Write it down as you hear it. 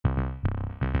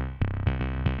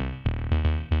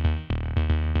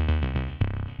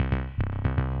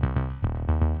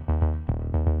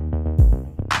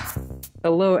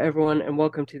Hello, everyone, and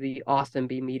welcome to the Austin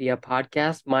B Media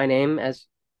podcast. My name, as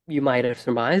you might have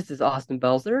surmised, is Austin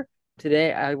Belzer.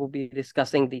 Today, I will be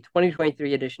discussing the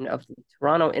 2023 edition of the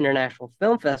Toronto International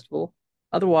Film Festival,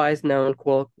 otherwise known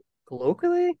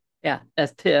colloquially,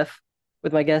 as TIFF,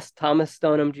 with my guest Thomas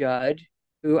Stoneham-Judge,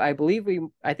 who I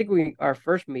think our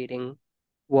first meeting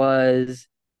was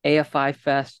AFI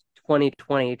Fest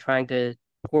 2020, trying to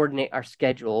coordinate our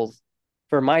schedules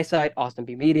for my site, Austin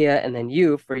B Media, and then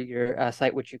you for your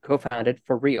site, which you co-founded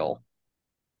for Real,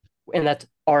 and that's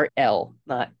RL,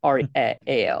 not RAL.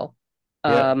 Yep,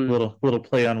 Um, little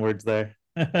play on words there.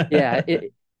 yeah,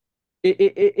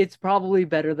 it's probably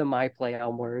better than my play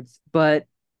on words. But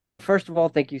first of all,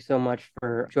 thank you so much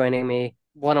for joining me.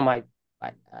 One of my,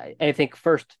 I think,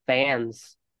 first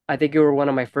fans. I think you were one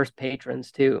of my first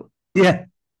patrons too. Yeah.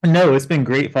 No, it's been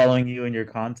great following you and your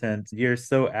content. You're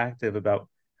so active about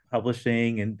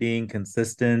publishing and being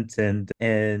consistent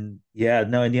and yeah,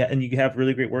 no, and you have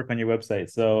really great work on your website.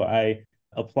 So I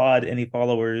applaud any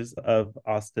followers of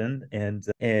Austin and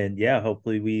yeah,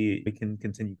 hopefully we can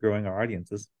continue growing our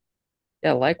audiences.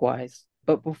 Yeah, likewise.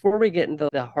 But before we get into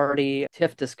the hearty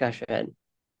TIFF discussion,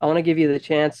 I want to give you the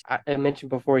chance. I mentioned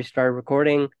before we started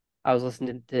recording, I was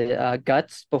listening to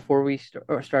Guts before we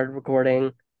started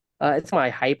recording. It's my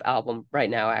hype album right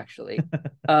now, actually.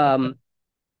 Um,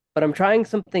 but I'm trying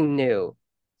something new.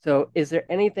 So, is there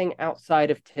anything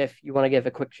outside of TIFF you want to give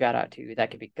a quick shout out to?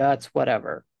 That could be Guts,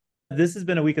 whatever. This has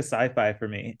been a week of sci-fi for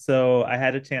me. So I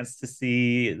had a chance to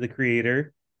see The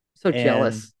Creator. So And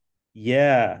jealous.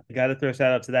 yeah, I got to throw a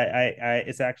shout out to that. I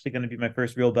it's actually going to be my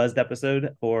first real buzzed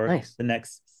episode for Nice. the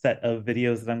next set of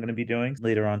videos that I'm going to be doing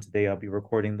later on today. I'll be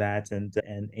recording that and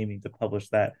aiming to publish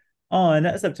that on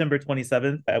September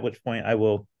 27th. At which point I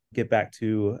will get back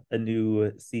to a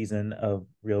new season of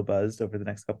Real Buzzed over the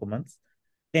next couple months.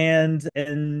 And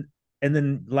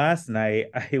then last night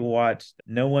I watched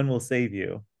No One Will Save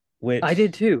You, I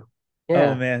did which too. oh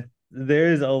Yeah. man,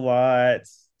 there's a lot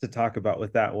to talk about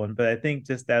with that one. But I think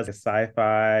just as a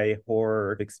sci-fi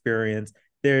horror experience,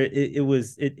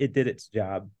 it did its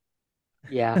job.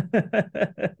 Yeah.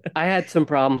 I had some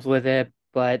problems with it,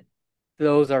 but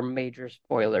those are major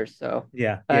spoilers. So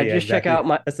Yeah, just check exactly. out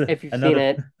my That's a if you've seen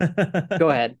another it, go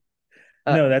ahead.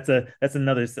 Uh, no, that's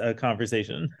another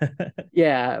conversation.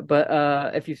 yeah,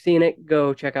 but if you've seen it,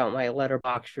 go check out my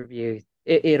letterbox review.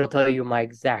 It'll tell you my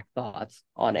exact thoughts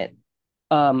on it.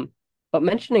 Um, but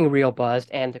mentioning Real Buzzed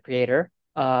and the creator,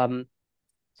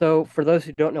 so for those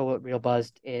who don't know what Real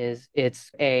Buzzed is,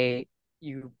 it's a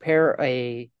you pair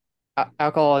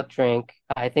alcoholic drink.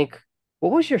 I think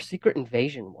what was your Secret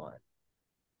Invasion one?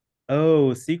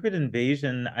 Oh, Secret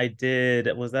Invasion, I did.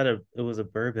 It was a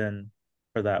bourbon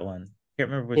for that one. Can't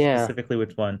remember Yeah. specifically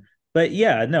which one. But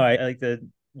yeah, no, I like to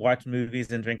watch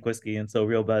movies and drink whiskey. And so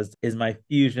Real Buzz is my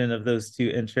fusion of those two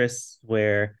interests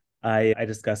where I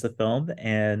discuss a film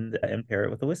and pair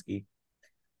it with a whiskey.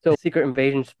 So Secret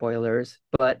Invasion spoilers,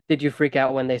 but did you freak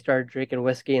out when they started drinking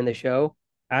whiskey in the show?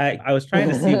 I was trying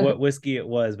to see what whiskey it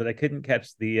was, but I couldn't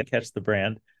catch the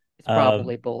brand. It's Um,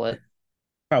 probably Bullet.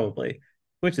 Probably,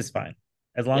 which is fine.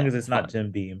 As long Yeah, as it's it's not fine.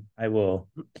 Jim Beam, I will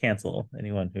cancel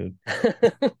anyone who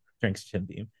drinks Jim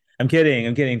Beam. I'm kidding.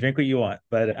 I'm kidding. Drink what you want,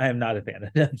 but I am not a fan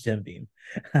of Jim Beam.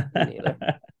 Me neither.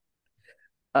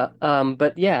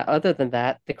 But yeah, other than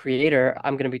that, the creator,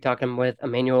 I'm going to be talking with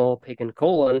Emmanuel Pagan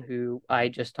Colon, who I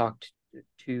just talked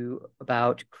to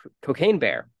about Cocaine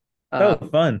Bear. Oh, Um,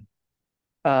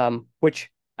 fun. which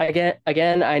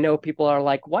again, I know people are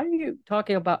like, why are you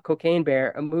talking about Cocaine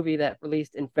Bear, a movie that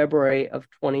released in February of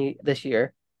 20 this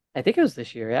year? I think it was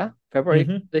this year, yeah,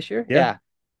 February this year, Yeah. yeah.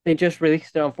 They just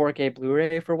released it on 4K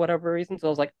Blu-ray for whatever reason, so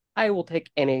I was like, I will take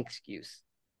any excuse.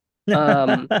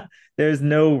 Um, There's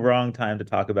no wrong time to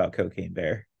talk about Cocaine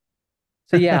Bear.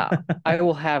 so yeah, I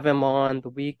will have him on the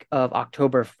week of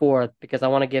October 4th because I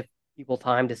want to give people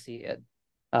time to see it.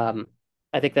 Um,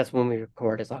 I think that's when we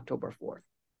record is October 4th.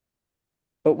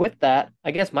 But with that,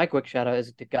 I guess my quick shout out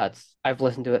is to Guts. I've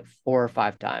listened to it 4 or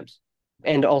 5 times.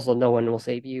 And also No One Will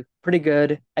Save You. Pretty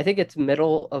good. I think it's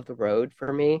middle of the road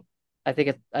for me. I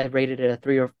rated it a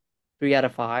 3 out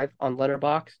of 5 on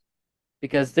Letterboxd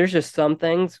because there's just some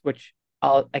things which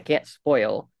I can't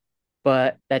spoil,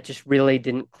 but that just really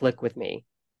didn't click with me.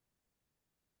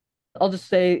 I'll just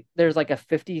say there's like a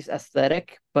 50s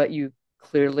aesthetic, but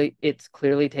it's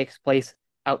clearly takes place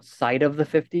outside of the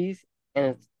 50s,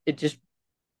 and it just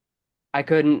I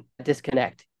couldn't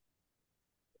disconnect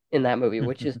in that movie,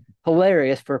 which is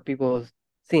hilarious for people who've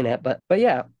seen it. But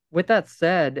yeah, with that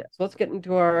said, so let's get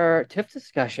into our TIFF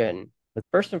discussion.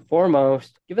 First and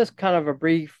foremost, give us kind of a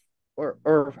brief.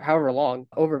 or however long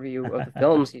overview of the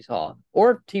films he saw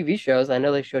or TV shows. I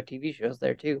know they show TV shows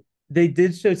there too. They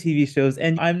did show TV shows,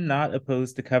 and I'm not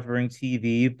opposed to covering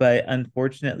TV, but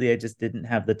unfortunately, I just didn't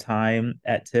have the time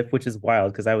at TIFF, which is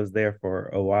wild because I was there for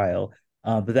a while.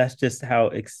 But that's just how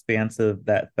expansive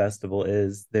that festival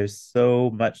is. There's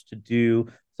so much to do,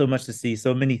 so much to see,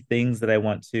 so many things that I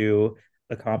want to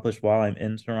accomplish while I'm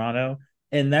in Toronto.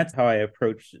 And that's how I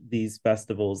approach these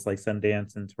festivals like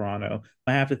Sundance in Toronto.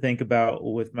 I have to think about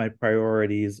with my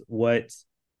priorities what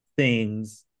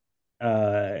things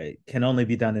can only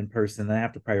be done in person. I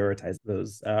have to prioritize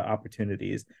those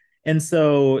opportunities. And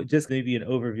so, just maybe an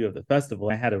overview of the festival.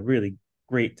 I had a really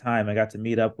great time. I got to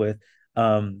meet up with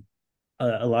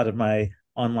a lot of my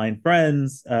online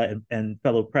friends and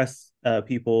fellow press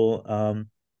people.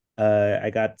 I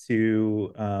got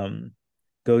to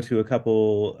go to a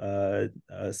couple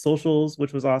socials,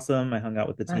 which was awesome. I hung out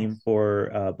with the team Nice.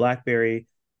 for Blackberry.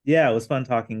 Yeah, it was fun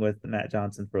talking with Matt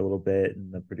Johnson for a little bit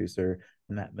and the producer,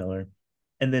 Matt Miller,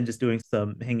 and then just doing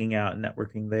some hanging out and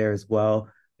networking there as well.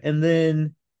 And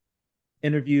then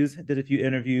interviews, did a few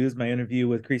interviews. My interview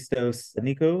with Christos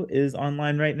Nico is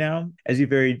online right now. As you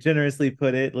very generously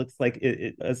put it, looks like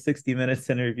a 60 minutes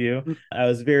interview. I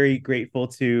was very grateful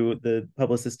to the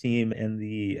publicist team and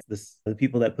the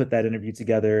people that put that interview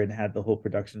together and had the whole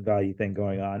production value thing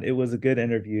going on. It was a good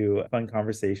interview, a fun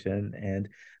conversation, and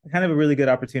kind of a really good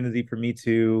opportunity for me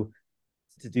to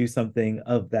do something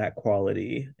of that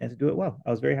quality and to do it well.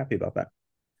 I was very happy about that.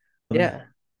 Um, Yeah.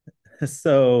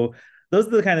 so those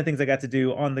are the kind of things I got to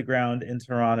do on the ground in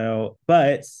Toronto.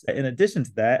 But in addition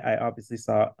to that, I obviously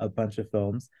saw a bunch of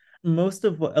films. A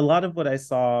lot of what I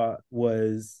saw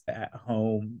was at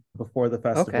home before the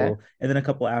Okay. festival, and then a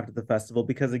couple after the festival,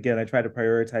 because again, I try to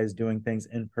prioritize doing things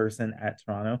in person at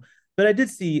Toronto. But I did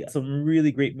see some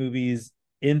really great movies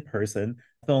in person.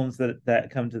 Films that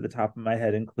come to the top of my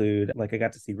head include, like, I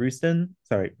got to see Rustin.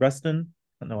 I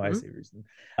don't know why I Mhm. say Rustin.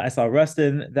 I saw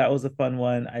Rustin. That was a fun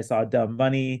one. I saw Dumb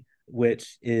Money,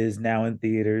 which is now in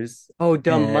theaters. Oh,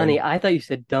 Dumb And Money. I thought you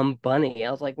said Dumb Bunny.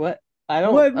 I was like, what? what I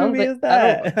don't movie think, is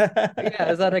I don't,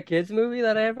 yeah, is that? that a kid's movie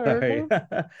that I haven't heard Sorry.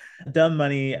 of? Dumb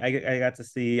Money. I got to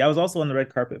see. I was also on the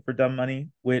red carpet for Dumb Money,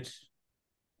 which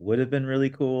would have been really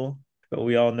cool. But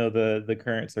we all know the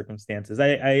current circumstances. I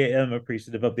am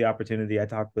appreciative of the opportunity. I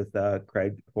talked with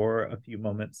Craig for a few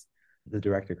moments, the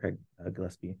director, Craig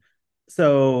Gillespie.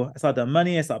 So I saw Dumb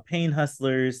Money. I saw Pain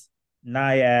Hustlers,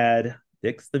 Naiad,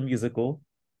 Dix the Musical.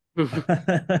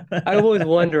 I was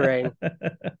wondering.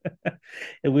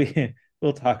 we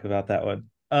we'll talk about that one.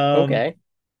 Okay.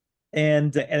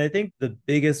 And I think the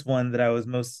biggest one that I was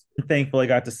most thankful I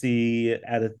got to see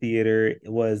at a theater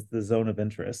was The Zone of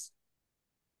Interest,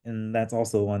 and that's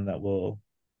also one that we'll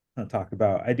talk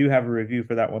about. I do have a review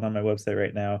for that one on my website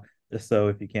right now. Just so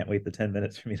if you can't wait the 10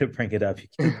 minutes for me to bring it up, you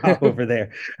can pop over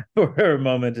there for a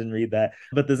moment and read that.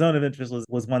 But The Zone of Interest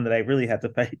was one that I really had to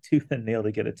fight tooth and nail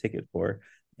to get a ticket for.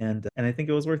 And I think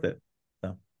it was worth it.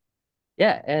 So,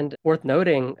 Yeah, and worth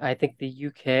noting, I think the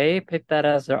UK picked that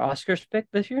as their Oscars pick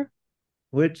this year.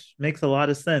 which makes a lot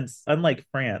of sense. Unlike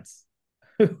France,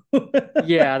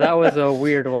 Yeah, that was a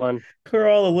weird one. we're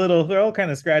all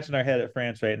kind of scratching our head at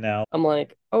France right now. I'm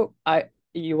like, oh,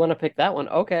 you want to pick that one?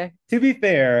 Okay. To be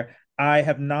fair, I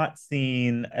have not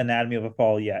seen Anatomy of a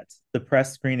Fall yet. The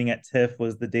press screening at TIFF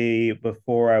was the day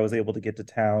before I was able to get to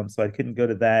town, so I couldn't go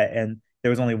to that. And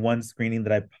there was only one screening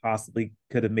that I possibly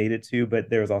could have made it to, but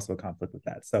there was also a conflict with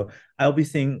that. So I'll be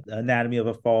seeing Anatomy of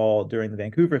a Fall during the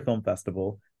Vancouver Film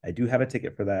Festival. I do have a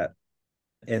ticket for that.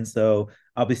 And so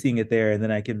I'll be seeing it there, and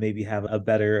then I can maybe have a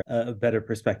better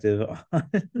perspective on,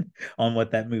 on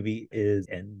what that movie is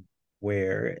and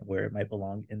where it might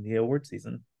belong in the award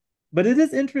season. But it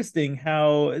is interesting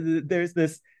how there's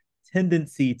this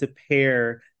tendency to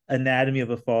pair Anatomy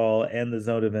of a Fall and The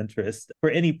Zone of Interest. For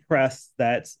any press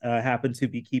that happened to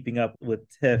be keeping up with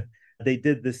TIFF, they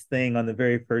did this thing on the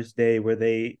very first day where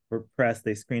they were pressed.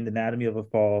 They screened Anatomy of a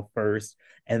Fall first,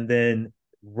 and then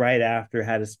right after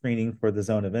had a screening for The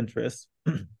Zone of Interest,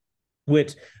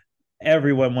 which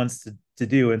everyone wants to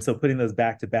do. And so putting those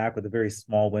back to back with a very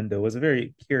small window was a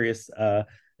very curious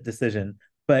decision.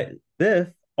 But Biff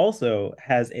also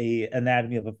has a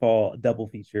Anatomy of a Fall double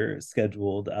feature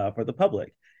scheduled for the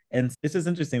public. And it's just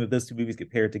interesting that those two movies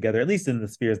get paired together, at least in the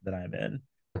spheres that I'm in,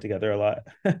 together a lot.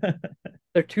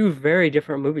 They're two very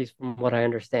different movies from what I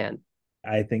understand.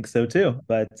 I think so too.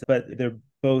 But they're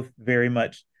both very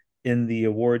much in the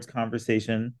awards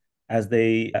conversation as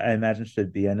they I imagine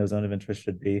should be. I know Zone of Interest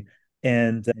should be.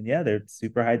 And yeah, they're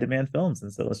super high demand films.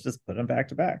 And so let's just put them back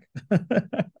to back.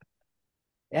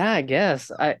 Yeah, I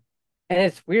guess. And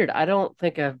it's weird. I don't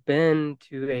think I've been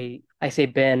to I say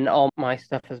been, all my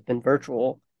stuff has been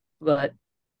virtual, but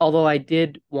although I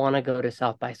did want to go to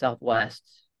South by Southwest,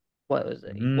 what was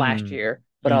it, last Mm. year,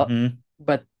 Mm-hmm.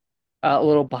 but a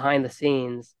little behind the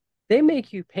scenes, they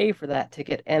make you pay for that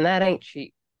ticket, and that ain't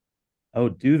cheap. Oh,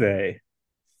 do they?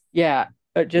 Yeah,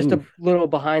 just a Oof. little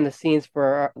behind the scenes for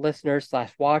our listeners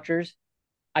slash watchers.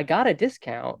 I got a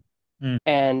discount, Mm.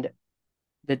 and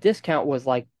the discount was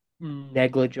like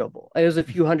negligible. It was a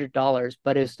few $100s,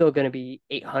 but it was still going to be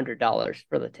 $800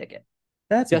 for the ticket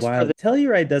That's just for wild. the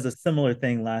Telluride does a similar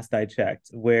thing last I checked,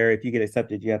 where if you get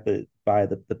accepted, you have to buy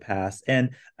the pass.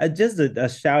 And just a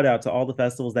shout out to all the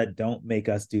festivals that don't make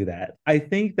us do that. I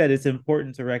think that it's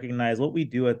important to recognize what we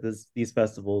do at these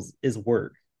festivals is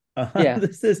work. yeah,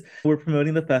 This is we're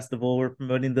promoting the festival, we're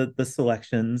promoting the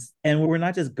selections, and we're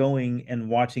not just going and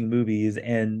watching movies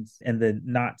and then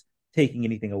not taking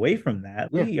anything away from that.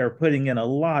 yeah, We are putting in a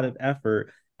lot of effort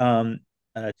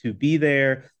to be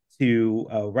there, to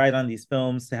write on these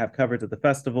films, to have coverage at the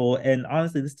festival. And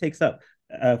honestly, this takes up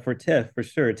for TIFF for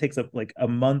sure. It takes up like a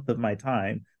month of my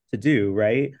time to do,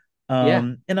 right?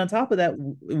 yeah, And on top of that,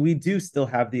 we do still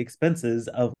have the expenses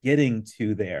of getting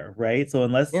to there, right? So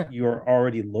unless yeah, you're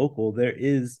already local, there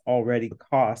is already a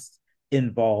cost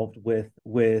involved with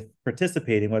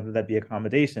participating, whether that be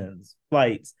accommodations,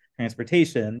 flights,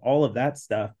 transportation, all of that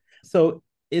stuff. So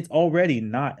it's already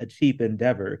not a cheap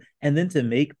endeavor. And then to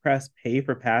make press pay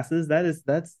for passes,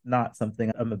 that's not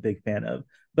something I'm a big fan of.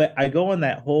 But I go on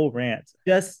that whole rant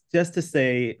just to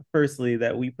say, firstly,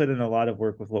 that we put in a lot of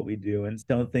work with what we do, and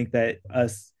don't think that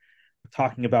us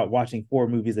talking about watching 4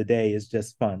 movies a day is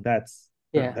just fun.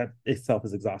 yeah. That itself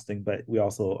is exhausting, but we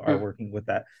also are Mm. working with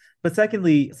that. But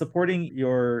secondly, supporting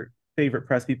your favorite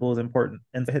press people is important,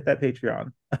 and to hit that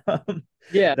Patreon.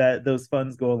 Yeah, That those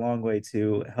funds go a long way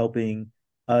to helping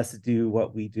us do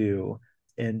what we do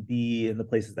and be in the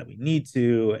places that we need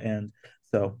to. And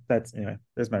so that's anyway,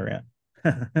 there's my rant.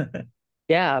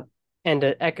 yeah. And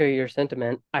to echo your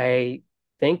sentiment, I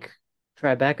think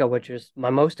Tribeca, which is my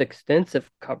most extensive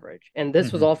coverage, and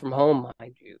this was Mm-hmm. all from home,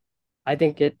 mind you. I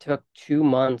think it took 2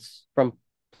 months from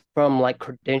like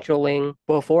credentialing.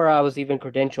 Before I was even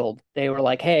credentialed, they were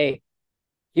like, "Hey,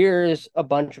 here's a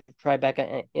bunch of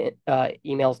Tribeca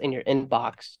emails in your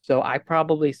inbox." So I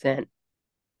probably sent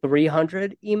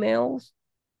 300 emails,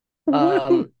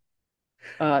 Woo!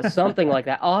 um, something like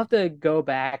that. I'll have to go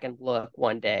back and look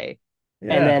one day, and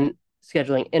Yeah. then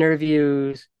scheduling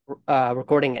interviews,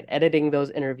 recording and editing those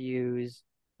interviews,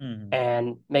 Mm-hmm.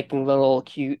 and making little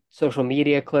cute social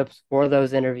media clips for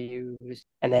those interviews,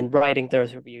 and then writing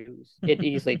those reviews. It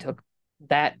easily took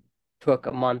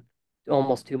a month,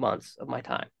 almost 2 months of my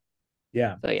time.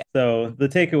 Yeah. So yeah, So the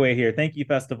takeaway here, thank you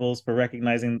festivals for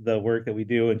recognizing the work that we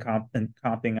do and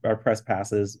comping our press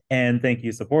passes. And thank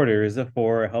you supporters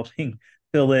for helping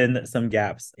fill in some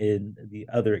gaps in the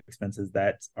other expenses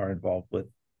that are involved with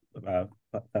uh,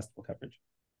 festival coverage.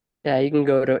 yeah, you can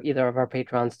go to either of our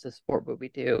patrons to support what we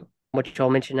do, which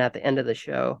I'll mention at the end of the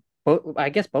show. Both, I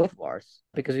guess both of ours,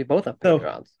 because we both have So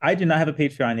patrons. I do not have a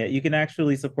Patreon yet. You can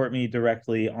actually support me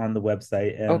directly on the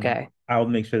website, and Okay. I'll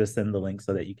make sure to send the link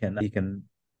so that you can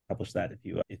publish that if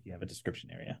you have a description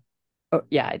area. Oh,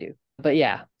 yeah, I do. But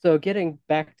yeah, so getting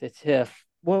back to TIFF,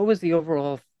 what was the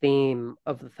overall theme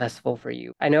of the festival for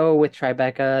you? I know with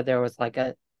Tribeca, there was like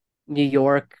a New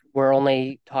York, we're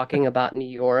only talking about New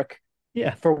York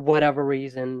Yeah. for whatever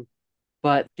reason,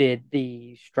 but did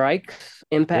the strikes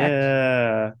impact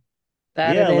Yeah.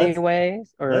 that Yeah, in any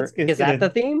ways? let's Or is that the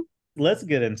theme? let's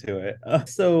get into it.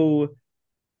 So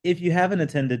if you haven't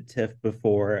attended TIFF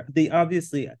before, they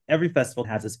obviously every festival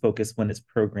has its focus when it's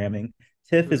programming.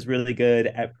 TIFF Mm. is really good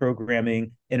at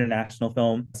programming international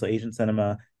film, so Asian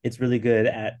cinema. It's really good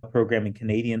at programming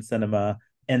Canadian cinema.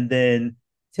 And then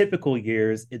typical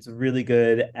years, it's really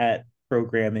good at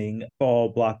programming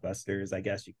fall blockbusters, I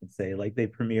guess you can say. Like they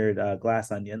premiered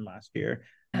Glass Onion last year,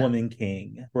 Woman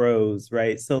King, Bros,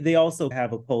 right? So they also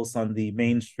have a pulse on the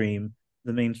mainstream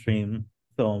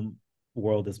film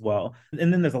world as well.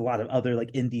 And then there's a lot of other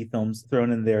like indie films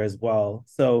thrown in there as well.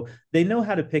 So they know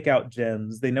how to pick out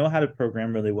gems, they know how to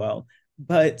program really well.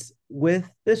 But with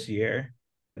this year,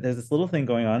 there's this little thing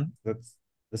going on that's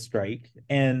the strike.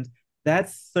 And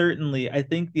that's certainly, I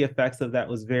think the effects of that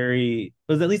was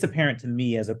at least apparent to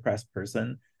me as a press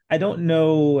person. I don't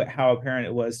know how apparent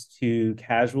it was to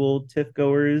casual TIFF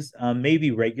goers.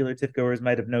 Maybe regular TIFF goers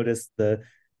might have noticed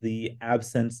the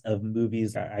absence of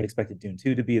movies. I expected Dune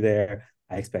 2 to be there.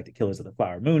 I expected Killers of the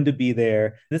Flower Moon to be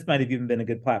there. This might have even been a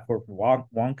good platform for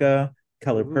Wonka,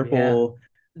 Color Ooh, yeah. Purple.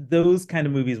 Those kind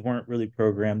of movies weren't really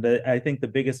programmed. I think the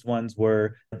biggest ones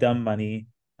were Dumb Money,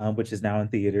 which is now in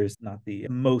theaters. Not the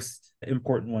most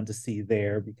important one to see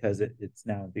there because it's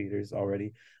now in theaters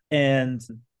already. And,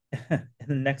 and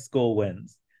the next goal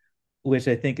wins, which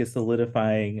I think is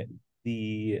solidifying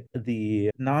the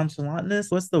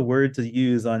nonchalantness. What's the word to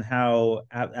use on how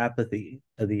apathy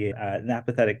the an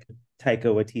apathetic Taika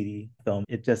Waititi film?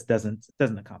 It just doesn't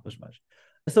accomplish much.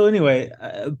 So anyway,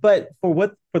 but for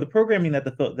the programming that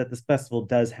this festival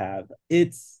does have,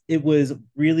 it was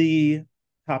really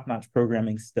top notch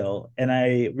programming still, and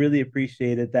I really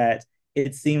appreciated that.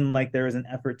 It seemed like there was an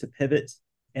effort to pivot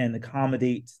and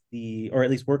accommodate or at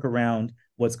least work around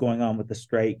what's going on with the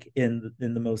strike in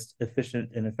the most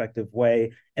efficient and effective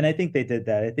way. And I think they did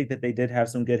that. I think that they did have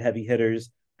some good heavy hitters.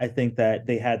 I think that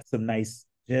they had some nice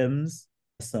gems,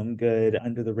 some good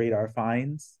under the radar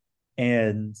finds,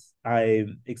 and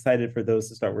I'm excited for those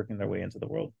to start working their way into the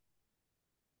world.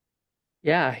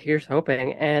 Yeah, here's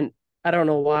hoping. And I don't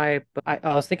know why, but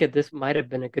I was thinking this might have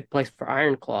been a good place for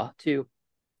Iron Claw too.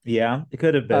 Yeah, it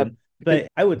could have Uh, been. because But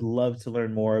I would love to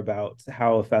learn more about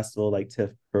how a festival like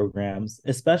TIFF programs,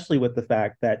 especially with the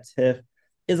fact that TIFF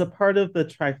is a part of the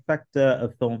trifecta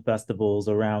of film festivals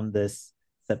around this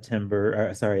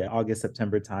August,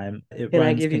 September time. It can I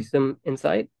runs give you con some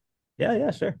insight? Yeah,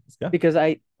 yeah, sure. Let's go. Because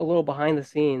a little behind the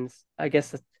scenes, I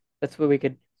guess that's what we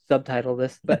could subtitle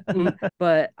this.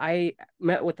 But I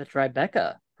met with the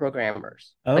Tribeca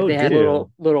programmers. Like Oh, they had dude.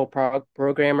 little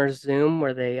programmers Zoom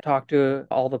where they talk to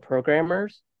all the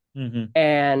programmers, Mm-hmm.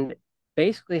 and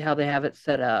basically how they have it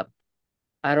set up.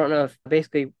 I don't know if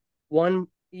basically one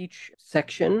each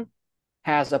section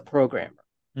has a programmer.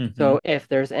 Mm-hmm. So if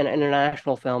there's an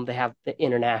international film, they have the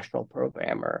international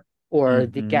programmer or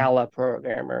the Mm-hmm. gala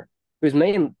programmer, whose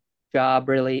main job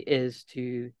really is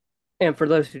to, and for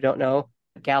those who don't know,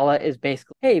 gala is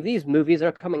basically, hey, these movies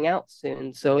are coming out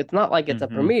soon. So it's not like it's a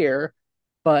Mm-hmm. premiere,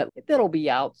 but it'll be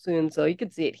out soon. So you can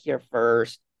see it here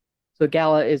first. So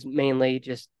gala is mainly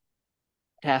just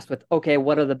tasked with, okay,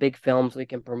 what are the big films we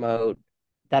can promote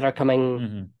that are coming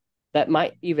Mm-hmm. that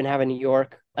might even have a New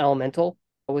York Elemental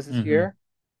was this Mm-hmm. year,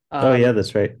 Oh yeah, um,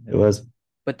 that's right. It was.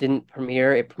 but didn't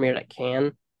premiere. It premiered at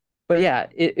Cannes. But yeah,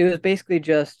 it was basically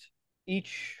just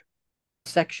each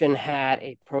section had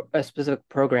a specific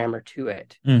programmer to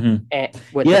it, Mm-hmm. and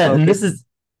with the Yeah, and focus. this is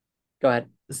Go ahead.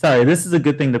 sorry, this is a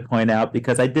good thing to point out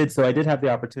because I did have the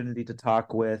opportunity to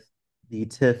talk with the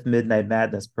TIFF Midnight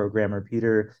Madness programmer,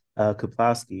 Peter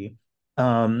Kuplowski.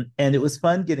 And it was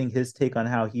fun getting his take on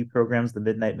how he programs the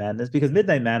Midnight Madness because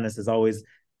Midnight Madness is always,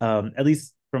 at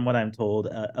least from what I'm told,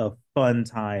 a fun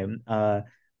time.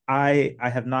 I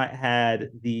have not had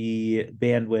the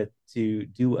bandwidth to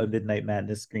do a Midnight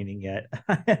Madness screening yet.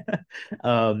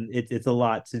 It's a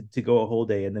lot to go a whole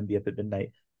day and then be up at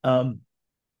midnight. Um,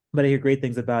 but I hear great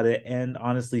things about it. And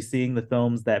honestly, seeing the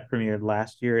films that premiered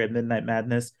last year at Midnight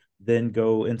Madness then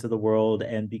go into the world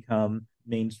and become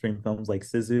mainstream films like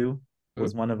Sisu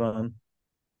was one of them.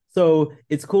 So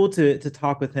it's cool to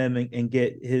talk with him and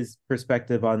get his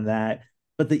perspective on that.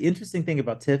 But the interesting thing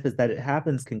about TIFF is that it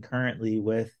happens concurrently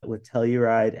with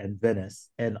Telluride and Venice,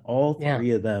 and all Yeah.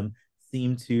 three of them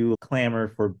seem to clamor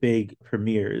for big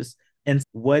premieres. And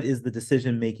what is the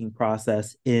decision making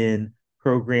process in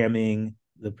programming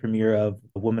the premiere of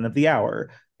Woman of the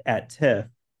Hour at TIFF?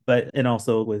 But and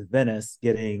also with Venice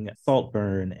getting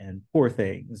Saltburn and Poor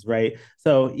Things, right?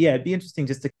 So yeah, it'd be interesting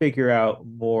just to figure out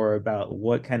more about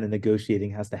what kind of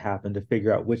negotiating has to happen to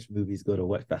figure out which movies go to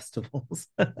what festivals.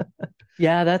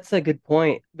 Yeah, that's a good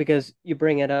point because you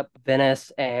bring it up,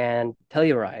 Venice and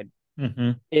Telluride.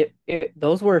 Mm-hmm. It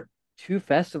those were two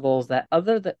festivals that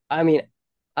other than I mean,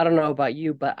 I don't know about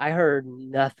you, but I heard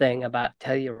nothing about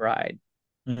Telluride.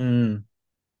 Mm.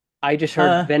 I just heard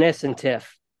Uh, Venice and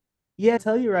TIFF. yeah,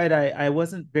 tell you right. I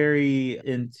wasn't very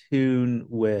in tune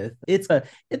with. It's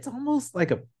almost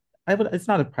like it's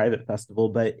not a private festival,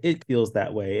 but it feels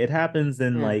that way. It happens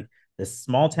in Yeah. like this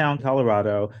small town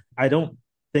Colorado. I don't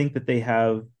think that they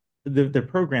have their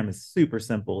program is super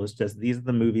simple. It's just these are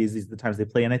the movies, these are the times they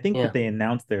play, and I think that Yeah. they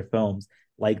announce their films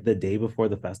like the day before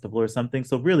the festival or something.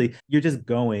 So really, you're just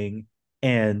going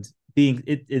and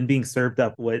being served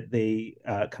up what they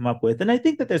come up with, and I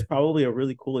think that there's probably a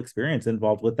really cool experience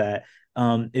involved with that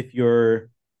if you're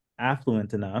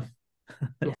affluent enough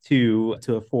Yeah. to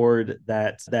afford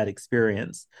that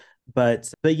experience.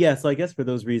 But yeah, so I guess for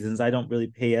those reasons, I don't really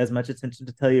pay as much attention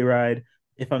to Telluride.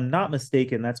 If I'm not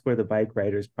mistaken, that's where the Bike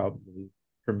Riders probably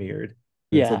premiered,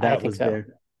 and so Yeah, I think so.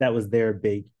 that was their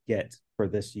big get for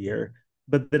this year.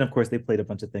 But then, of course, they played a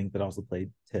bunch of things that also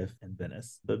played TIFF and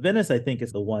Venice. But Venice, I think,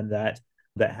 is the one that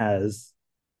has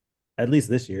at least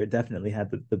this year, it definitely had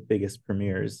the biggest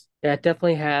premieres. Yeah, it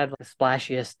definitely had the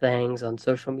splashiest things on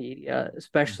social media,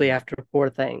 especially Mm-hmm. after Poor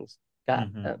Things got.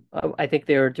 Mm-hmm. I think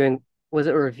they were doing. Was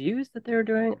it reviews that they were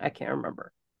doing? I can't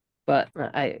remember. But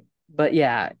but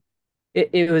yeah,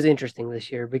 it was interesting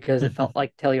this year because it felt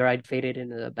like Telluride faded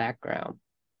into the background.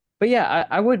 But yeah,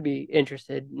 I would be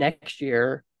interested next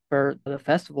year for the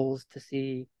festivals to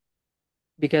see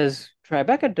because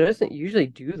Tribeca doesn't usually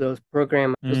do those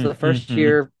programs. It was the first Mm-hmm.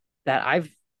 year that I've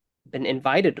been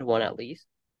invited to one at least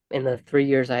in the 3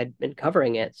 years I'd been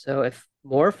covering it. So if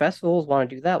more festivals want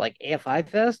to do that, like AFI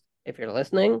Fest, if you're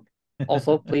listening,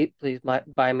 also please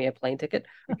buy me a plane ticket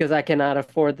because I cannot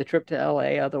afford the trip to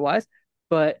LA otherwise.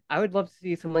 But I would love to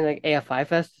see something like AFI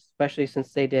Fest, especially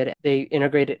since they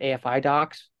integrated AFI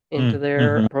docs into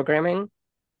their Mm-hmm. programming,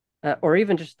 or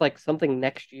even just like something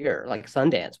next year, like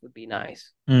Sundance would be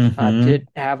nice, Mm-hmm. to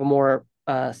have a more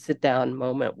sit down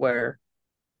moment where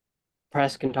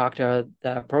press can talk to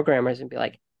the programmers and be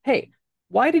like, hey,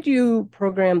 why did you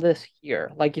program this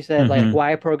here? Like you said, like Mm-hmm.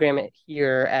 why program it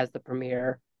here as the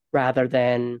premiere rather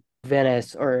than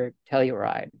Venice or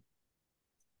Telluride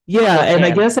Yeah, or and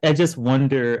I Cannes? guess I just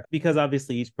wonder because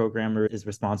obviously each programmer is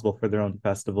responsible for their own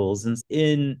festivals, and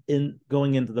in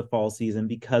going into the fall season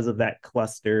because of that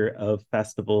cluster of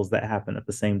festivals that happen at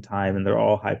the same time and they're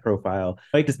all high profile.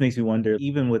 Like this makes me wonder.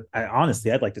 Even with,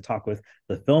 honestly, I'd like to talk with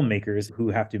the filmmakers who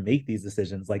have to make these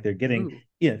decisions. Like they're getting, Ooh,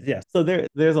 yeah. So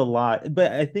there's a lot,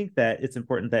 but I think that it's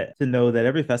important that to know that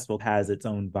every festival has its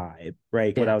own vibe,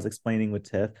 right? What I yeah, was explaining with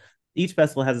TIFF, each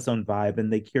festival has its own vibe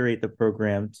and they curate the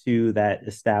program to that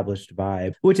established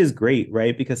vibe, which is great,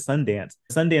 right? Because Sundance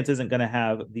isn't going to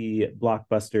have the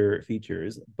blockbuster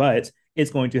features, but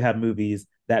it's going to have movies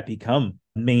that become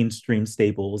mainstream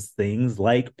staples, things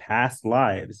like Past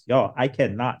Lives. Y'all, I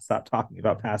cannot stop talking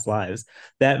about Past Lives.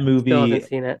 That still haven't movie,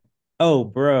 seen it. oh,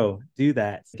 bro, do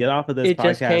that. Get off of this It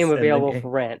just came podcast and available then, for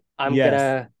rent. I'm yes,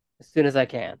 gonna as soon as I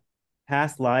can.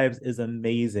 Past Lives is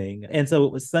amazing. And so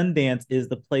it was Sundance is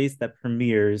the place that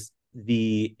premieres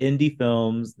the indie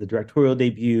films, the directorial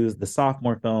debuts, the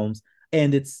sophomore films.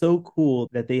 And it's so cool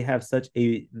that they have such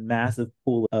a massive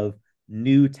pool of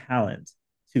new talent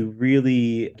to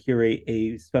really curate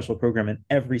a special program. And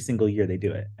every single year they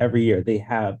do it. Every year they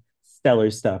have stellar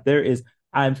stuff.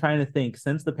 I'm trying to think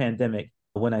since the pandemic,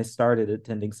 when I started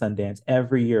attending Sundance,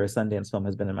 every year a Sundance film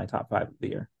has been in my top 5 of the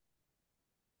year.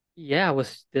 Yeah, it was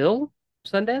still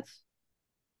Sundance.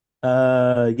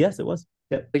 Yes, it was.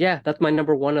 Yep. But yeah, that's my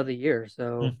number one of the year.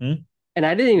 So, Mm-hmm. and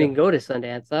I didn't even Yep. go to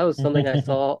Sundance. That was something I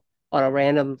saw on a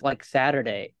random like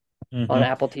Saturday on Mm-hmm.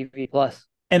 Apple TV Plus.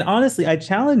 And honestly, I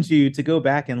challenge you to go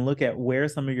back and look at where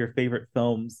some of your favorite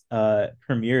films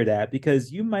premiered at,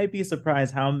 because you might be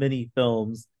surprised how many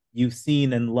films you've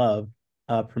seen and loved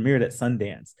premiered at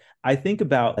Sundance. I think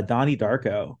about Donnie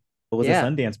Darko was a Yeah.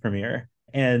 Sundance premiere,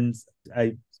 and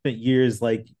I spent years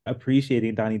like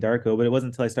appreciating Donnie Darko, but it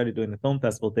wasn't until I started doing the film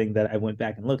festival thing that I went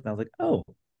back and looked, and I was like, oh,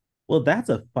 well, that's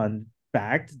a fun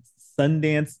fact.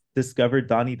 Sundance discovered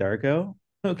Donnie Darko.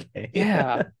 Okay.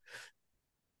 Yeah.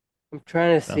 I'm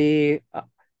trying to So, see.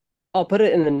 I'll put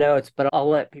it in the notes, but I'll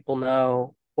let people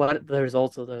know what the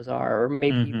results of those are, or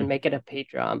maybe even mhm. make it a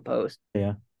Patreon post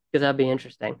Yeah. because that'd be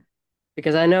interesting.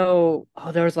 Because I know,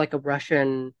 oh, there was like a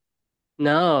Russian.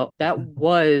 No, that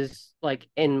was like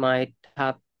in my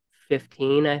top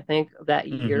 15, I think, of that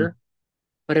Hmm. year.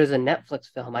 But it was a Netflix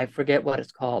film. I forget what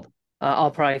it's called.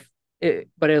 I'll probably,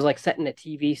 but it was like set in a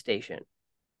TV station,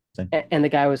 and the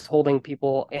guy was holding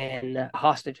people in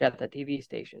hostage at the TV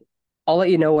station. I'll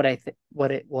let you know what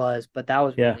it was, but that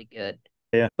was Yeah. really good.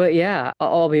 Yeah. But yeah,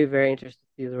 I'll be very interested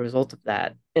to see the results of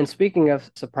that. And speaking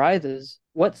of surprises,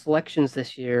 what selections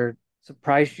this year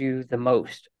surprised you the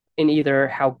most in either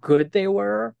how good they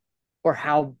were or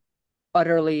how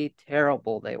utterly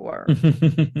terrible they were?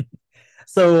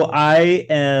 So I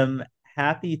am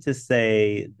happy to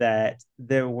say that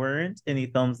there weren't any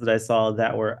films that I saw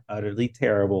that were utterly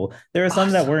terrible. There were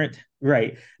some that Awesome. weren't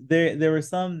right. There were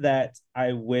some that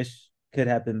I wish could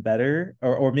have been better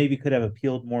or maybe could have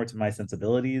appealed more to my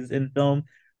sensibilities in film.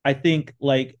 I think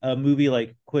like a movie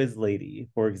like Quiz Lady,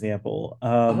 for example.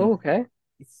 Oh, okay.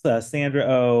 Sandra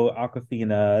Oh,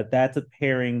 Aquafina, that's a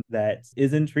pairing that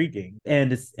is intriguing.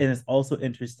 And it's also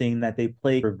interesting that they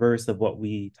play reverse of what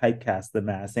we typecast them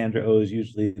as. Sandra Oh is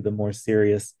usually the more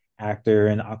serious actor,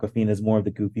 and Aquafina is more of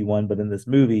the goofy one. But in this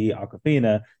movie,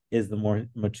 Aquafina is the more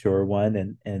mature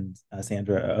one, and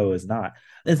Sandra Oh is not.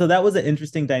 And so that was an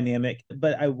interesting dynamic.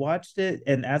 But I watched it,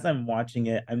 and as I'm watching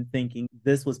it, I'm thinking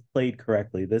this was played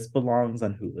correctly. This belongs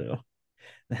on Hulu.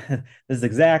 This is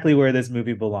exactly where this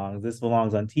movie belongs. This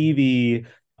belongs on TV,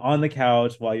 on the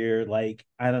couch while you're like,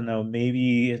 I don't know,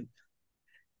 maybe,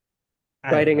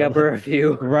 I don't Writing know, up a like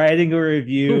review. writing a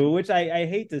review, which I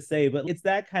hate to say, but it's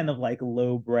that kind of like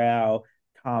lowbrow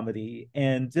comedy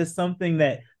and just something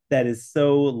that is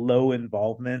so low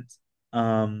involvement.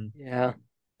 Um, Yeah.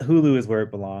 Hulu is where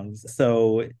it belongs.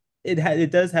 So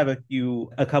it does have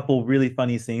a couple really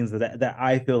funny scenes that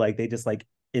I feel like they just like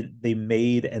they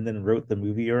made and then wrote the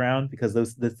movie around because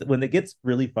when it gets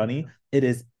really funny, it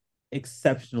is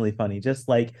exceptionally funny, just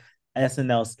like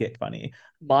SNL skit funny.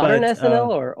 Modern But SNL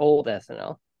or old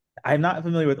SNL? I'm not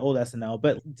familiar with old SNL,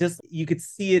 but just you could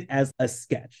see it as a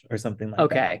sketch or something like that.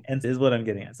 Okay. And is what I'm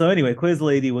getting at. So anyway, Quiz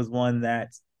Lady was one that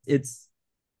it's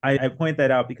I point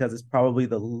that out because it's probably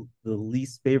the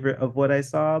least favorite of what I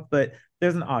saw, but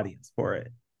there's an audience for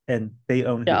it, and they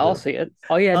own Yeah, I'll Hulu. see it.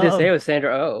 All you had to say Um, was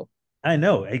Sandra Oh. I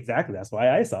know exactly. That's why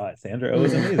I saw it. Sandra Oh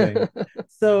is amazing.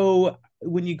 So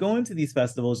when you go into these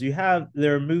festivals,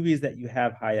 there are movies that you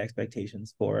have high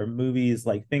expectations for. Movies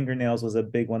like Fingernails was a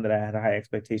big one that I had high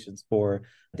expectations for.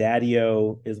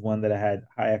 Daddy-O is one that I had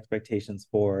high expectations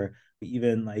for.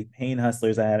 Even like Pain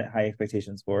Hustlers, I had high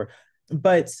expectations for.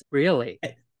 But Really?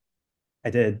 I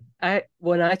did. I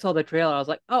when I saw the trailer, I was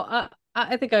like, oh,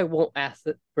 I think I won't ask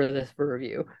it for this for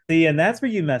review. See, and that's where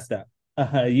you messed up.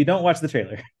 You don't watch the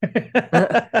trailer.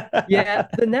 Yeah,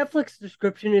 the Netflix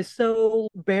description is so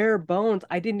bare bones.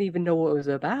 I didn't even know what it was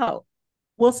about.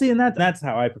 Well, see, and that's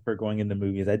how I prefer going into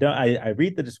movies. I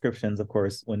read the descriptions, of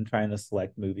course, when trying to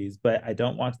select movies, but I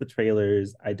don't watch the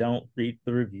trailers. I don't read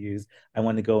the reviews. I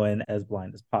want to go in as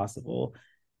blind as possible,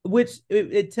 which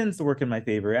it tends to work in my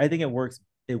favor. I think it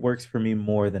works for me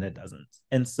more than it doesn't.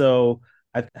 And so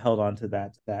I've held on to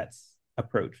that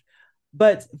approach.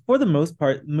 But for the most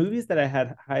part, movies that I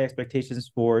had high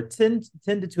expectations for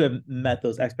tended to have met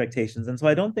those expectations. And so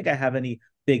I don't think I have any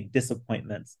big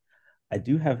disappointments. I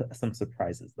do have some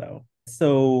surprises though.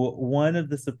 So one of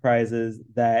the surprises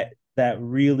that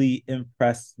really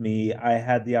impressed me, I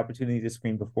had the opportunity to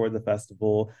screen before the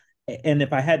festival. And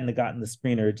if I hadn't gotten the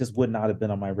screener, it just would not have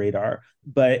been on my radar.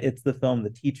 But it's the film The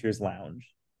Teacher's Lounge.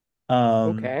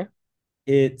 Um, Okay.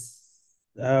 it's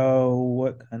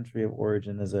what country of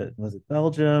origin is it? Was it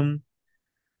Belgium?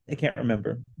 I can't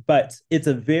remember. But it's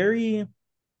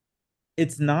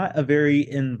not a very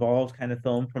involved kind of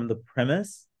film from the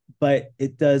premise, but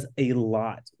it does a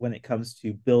lot when it comes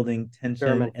to building tension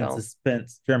German and film.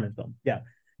 suspense. German film, yeah,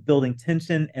 building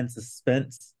tension and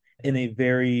suspense in a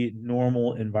very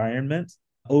normal environment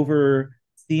over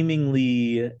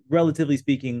seemingly, relatively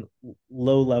speaking,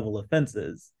 low level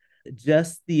offenses.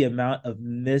 Just the amount of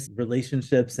missed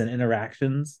relationships and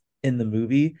interactions in the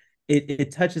movie,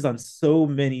 it touches on so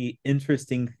many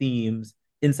interesting themes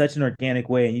in such an organic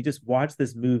way. And you just watch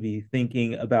this movie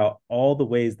thinking about all the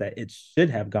ways that it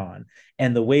should have gone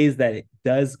and the ways that it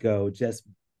does go just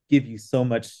give you so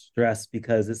much stress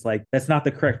because it's like that's not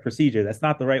the correct procedure, that's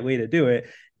not the right way to do it,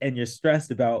 and you're stressed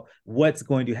about what's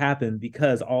going to happen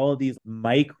because all of these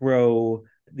micro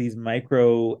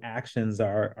actions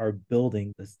are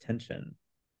building this tension.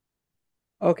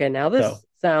 Okay, now So this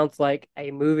sounds like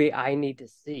a movie I need to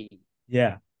see.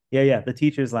 yeah, the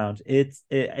Teacher's Lounge,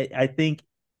 I think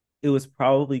it was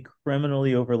probably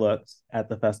criminally overlooked at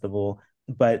the festival,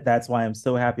 but that's why I'm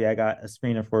so happy I got a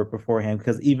screener for it beforehand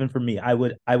because even for me, I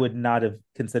would not have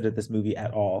considered this movie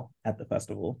at all at the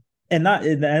festival. And I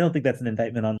don't think that's an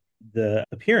indictment on the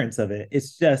appearance of it.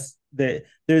 It's just that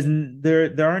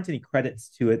there aren't any credits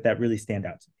to it that really stand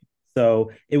out to me.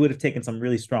 So it would have taken some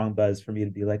really strong buzz for me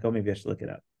to be like, oh, maybe I should look it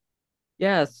up.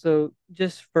 Yeah, so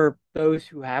just for those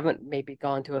who haven't maybe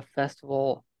gone to a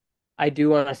festival, I do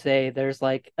want to say there's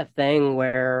like a thing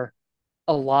where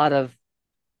a lot of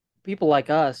people like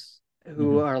us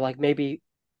who Mm-hmm. are like maybe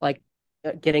like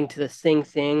getting to the Sing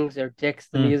Sings or Dick's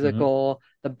the Mm-hmm. musical,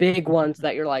 the big ones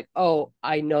that you're like, oh,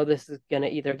 I know this is gonna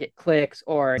either get clicks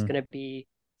or it's gonna be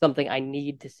something I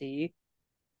need to see.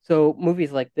 So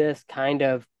movies like this kind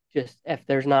of just if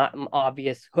there's not an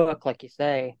obvious hook, like you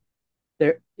say,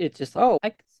 there it's just oh, I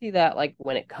can see that like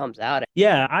when it comes out.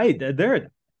 Yeah, I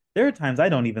there are times I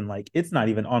don't even like it's not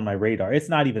even on my radar. It's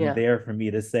not even Yeah. there for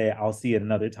me to say I'll see it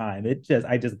another time.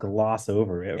 I just gloss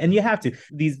over it. And you have to.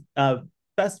 These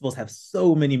festivals have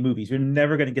so many movies. You're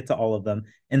never going to get to all of them.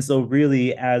 And so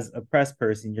really as a press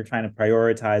person, you're trying to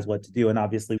prioritize what to do. And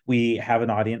obviously we have an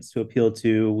audience to appeal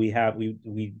to. We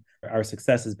our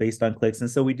success is based on clicks. And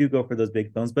so we do go for those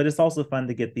big films, but it's also fun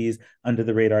to get these under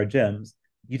the radar gems.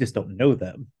 You just don't know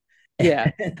them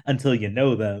Yeah. until you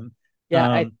know them. Yeah,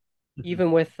 I Um,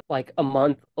 even with like a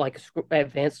month like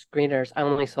advanced screeners, I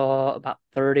only saw about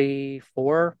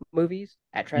 34 movies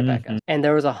at Tribeca, mhm. and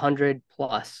there was 100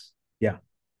 plus. Yeah,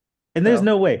 And So there's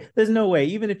no way,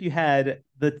 even if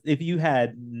if you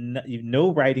had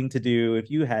no writing to do, if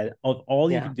you had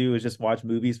all you yeah, could do is just watch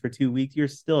movies for 2 weeks, you're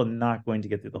still not going to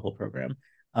get through the whole program,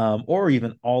 or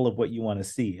even all of what you want to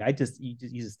see. You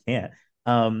just can't.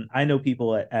 I know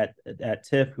people at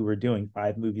TIFF who were doing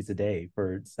 5 movies a day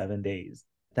for 7 days.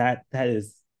 That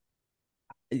is,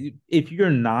 if you're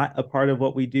not a part of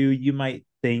what we do, you might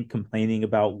think complaining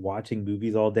about watching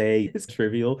movies all day is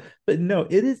trivial, but no,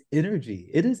 it is energy,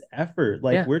 it is effort.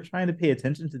 Like yeah, we're trying to pay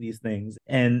attention to these things,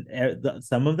 and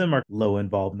some of them are low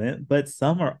involvement, but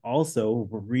some are also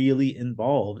really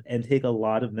involved and take a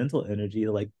lot of mental energy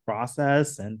to like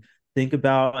process and think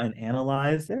about and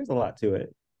analyze. There's a lot to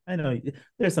it. I know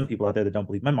there's some people out there that don't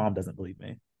believe. My mom doesn't believe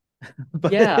me,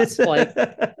 but yeah. Like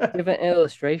give an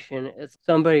illustration. It's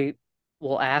somebody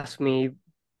will ask me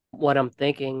what I'm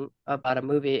thinking about a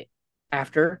movie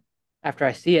after after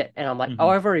I see it, and I'm like, oh, mm-hmm,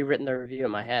 I've already written the review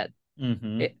in my head.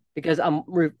 mm-hmm, Because I'm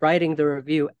writing the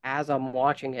review as I'm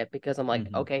watching it because I'm like,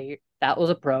 mm-hmm, okay, that was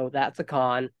a pro, that's a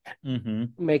con.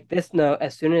 mm-hmm. Make this note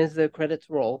as soon as the credits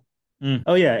roll.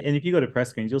 Oh yeah, and if you go to press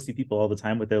screens, you'll see people all the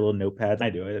time with their little notepads. I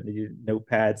do it. They do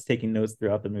notepads, taking notes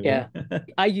throughout the movie. Yeah.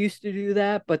 I used to do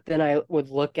that, but then I would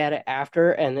look at it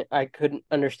after and I couldn't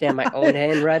understand my own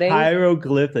handwriting.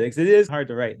 Hieroglyphics. It is hard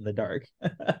to write in the dark,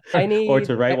 I or to need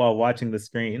write I, while watching the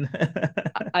screen.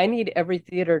 I need every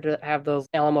theater to have those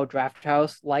Alamo Draft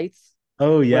House lights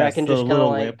Oh where I yes, can the just kind of little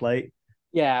like, lamplight.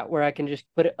 yeah, where I can just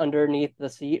put it underneath the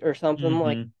seat or something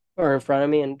like, Mm-hmm. or in front of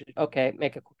me and okay,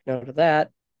 make a quick note of that.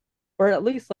 Or at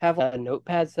least have a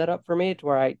notepad set up for me to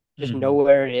where I just know Mm-hmm.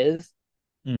 where it is.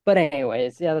 But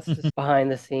anyways, yeah, that's just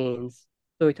behind the scenes.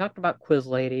 So we talked about Quiz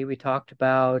Lady, we talked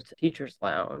about Teacher's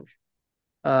Lounge.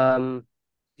 Do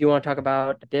you want to talk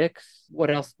about Dick's?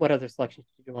 What else? What other selections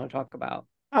do you want to talk about?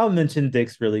 I'll mention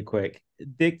Dix really quick.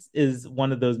 Dix is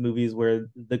one of those movies where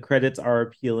the credits are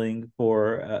appealing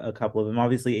for a couple of them.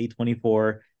 Obviously,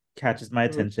 A24 catches my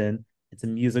Hmm. attention. It's a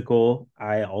musical.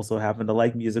 I also happen to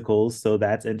like musicals, so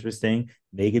that's interesting.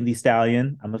 Megan Thee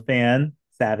Stallion, I'm a fan. Hmm.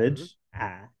 Savage,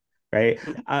 right?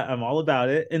 I'm all about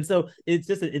it. And so it's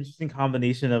just an interesting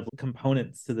combination of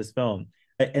components to this film.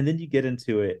 And then you get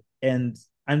into it, and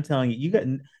I'm telling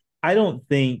you, I don't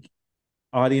think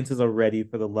audiences are ready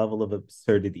for the level of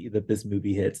absurdity that this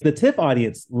movie hits. The TIFF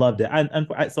audience loved it.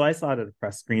 So I saw it at a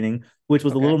press screening, which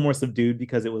was a Okay. little more subdued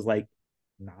because it was like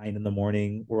 9 in the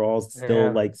morning. We're all still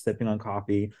Yeah. like sipping on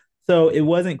coffee, so it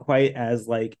wasn't quite as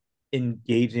like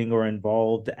engaging or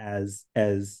involved as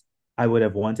I would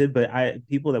have wanted. But I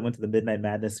people that went to the Midnight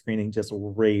Madness screening just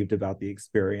raved about the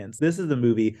experience. This is a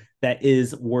movie that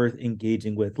is worth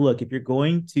engaging with. Look, if you're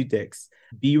going to Dick's,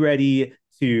 be ready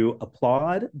to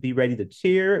applaud, be ready to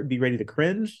cheer, be ready to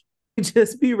cringe,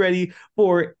 just be ready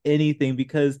for anything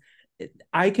because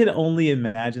I can only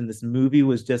imagine this movie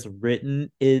was just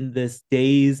written in this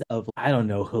days of, I don't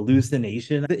know,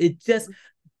 hallucination. It just,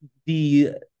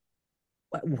 the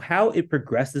how it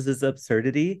progresses its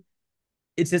absurdity,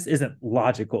 it just isn't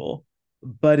logical,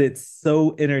 but it's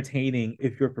so entertaining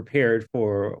if you're prepared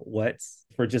for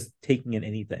for just taking in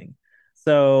anything.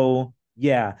 So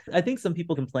yeah, I think some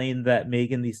people complain that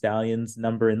Megan Thee Stallion's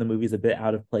number in the movie is a bit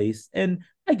out of place, and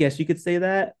I guess you could say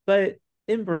that, but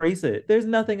embrace it. There's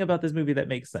nothing about this movie that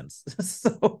makes sense.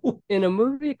 So In a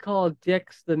movie called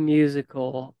Dick's the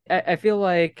Musical, I feel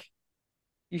like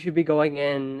you should be going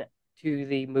in to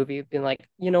the movie being like,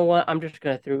 you know what? I'm just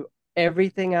gonna throw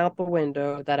everything out the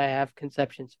window that I have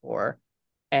conceptions for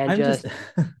and I'm just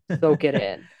just soak it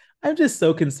in. I'm just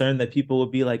so concerned that people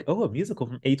would be like, "Oh, a musical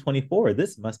from A24.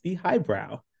 This must be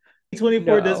highbrow."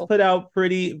 A24 does No. put out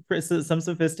some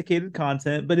sophisticated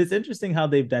content, but it's interesting how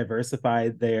they've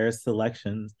diversified their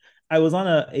selections. I was on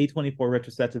a A24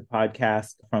 retrospective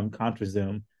podcast from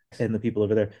ContraZoom and the people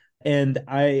over there, and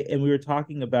we were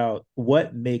talking about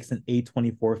what makes an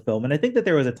A24 film. And I think that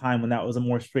there was a time when that was a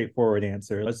more straightforward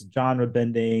answer. It's genre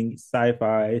bending,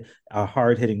 sci-fi,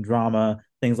 hard hitting drama,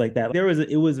 things like that.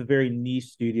 It was a very niche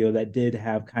studio that did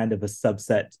have kind of a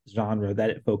subset genre that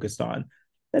it focused on.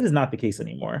 That is not the case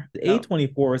anymore. The No.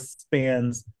 A24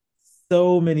 spans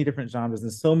so many different genres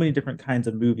and so many different kinds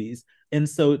of movies. And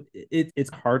so it's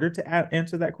harder to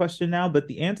answer that question now. But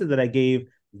the answer that I gave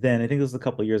then, I think this was a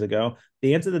couple of years ago,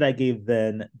 the answer that I gave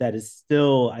then that is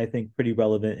still, I think, pretty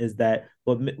relevant is that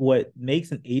what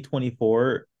makes an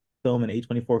A24 film an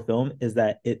A24 film is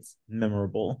that it's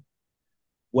memorable.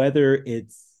 Whether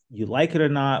it's you like it or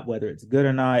not, whether it's good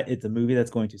or not, it's a movie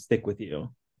that's going to stick with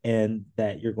you and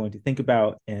that you're going to think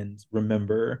about and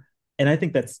remember. And I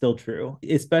think that's still true,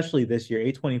 especially this year.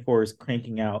 A24 is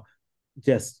cranking out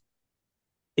just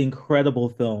incredible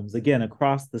films, again,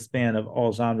 across the span of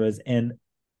all genres. And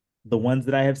the ones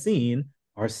that I have seen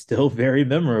are still very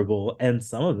memorable, and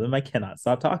some of them I cannot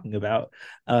stop talking about.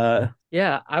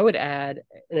 Yeah, I would add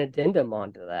an addendum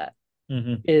onto that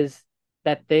Mhm, is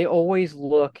that they always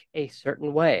look a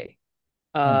certain way.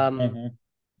 Um, mhm.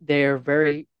 they're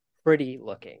very pretty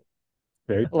looking.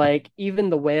 Very. Like even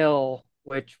the whale,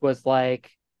 which was like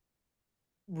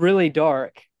really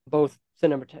dark, both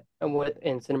in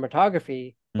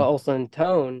cinematography, but also in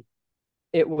tone,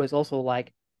 it was also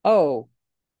like, oh,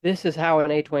 this is how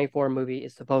an A24 movie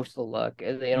is supposed to look.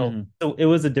 So it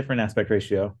was a different aspect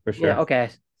ratio for Yeah, sure. okay.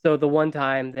 So the one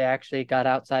time they actually got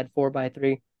outside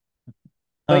 4:3.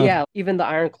 But Um, yeah, even the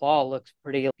Iron Claw looks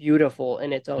pretty beautiful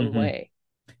in its own mhm. way.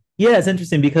 Yeah, it's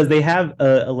interesting because they have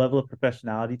a level of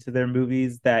professionality to their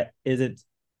movies that isn't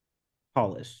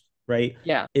polished, right?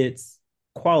 Yeah, It's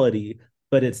quality,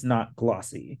 but it's not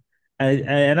glossy. And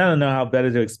I don't know how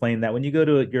better to explain that. When you go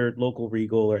to your local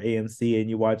Regal or AMC and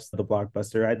you watch the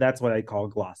blockbuster, that's what I call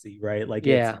glossy, right? Like it's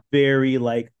yeah. very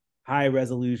like high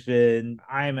resolution,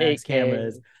 IMAX 8K.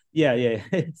 cameras. Yeah, yeah.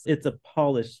 It's a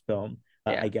polished film,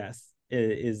 Yeah, I guess,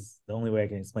 is the only way I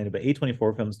can explain it. But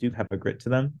A24 films do have a grit to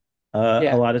them a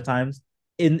yeah, lot of times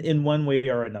in one way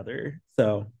or another.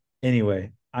 So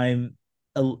anyway, I'm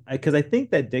because I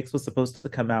think that Dix was supposed to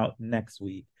come out next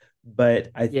week, but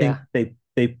I think yeah.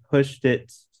 they pushed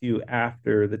it to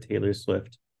after the Taylor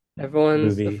Swift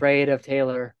Everyone's movie, afraid of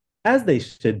Taylor. as they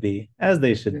should be, as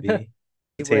they should be.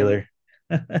 When Taylor.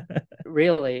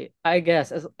 really, I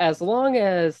guess as long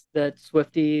as the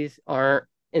Swifties aren't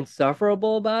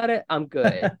insufferable about it, I'm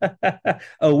good.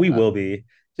 Oh, we Uh, will be.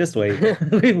 Just wait.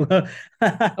 We will.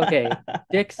 okay,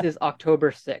 Dix is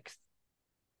October 6th.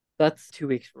 That's 2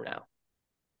 weeks from now.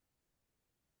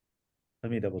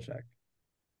 Let me double check.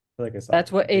 I feel like I saw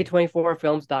That's what the date.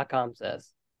 A24films.com says.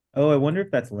 Oh, I wonder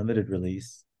if that's limited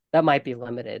release. That might be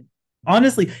limited.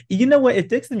 Honestly, you know what? If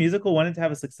Dix the Musical wanted to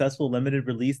have a successful limited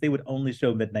release, they would only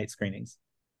show midnight screenings.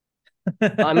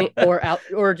 I mean,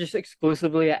 or just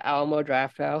exclusively at Alamo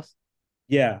Drafthouse.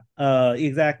 Yeah,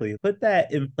 exactly. Put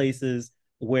that in places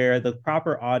where the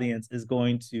proper audience is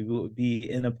going to be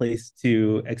in a place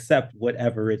to accept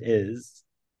whatever it is.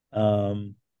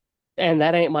 Um, And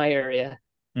that ain't my area.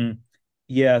 mm,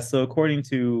 yeah, so according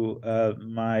to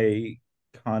my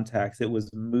contacts, it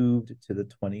was moved to the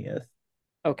 20th.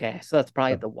 Okay, so that's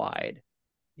probably So, the wide.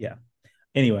 yeah.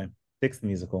 Anyway, Fix the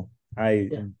Musical. I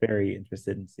Yeah. am very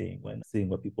interested in seeing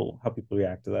what people how people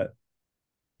react to that.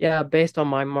 Yeah, based on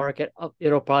my market,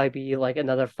 it'll probably be like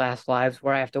another Fast Lives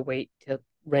where I have to wait to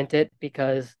rent it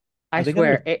because Are I they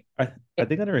swear gonna are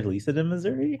they gonna release it in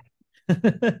Missouri?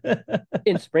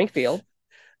 in Springfield,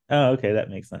 Oh, okay, that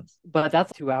makes sense. but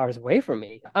that's 2 hours away from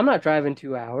me. I'm not driving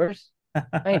 2 hours. I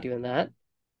ain't That's doing that.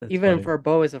 Even funny. for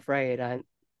Beau is Afraid,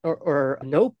 or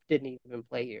Nope didn't even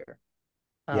play here.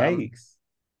 Um, Yikes.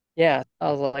 yeah,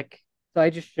 I was like, so I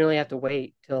just generally have to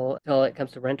wait till it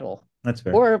comes to rental That's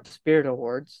fair. or Spirit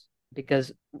Awards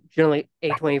because generally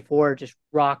A24 just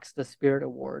rocks the Spirit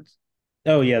Awards.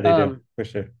 Oh yeah, they do Um, for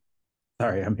sure.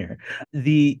 Sorry, I'm here.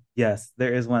 The yes,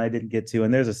 there is one I didn't get to,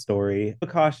 and there's a story, a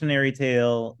cautionary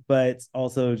tale, but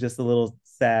also just a little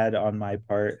sad on my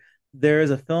part. There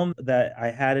is a film that I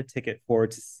had a ticket for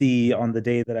to see on the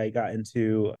day that I got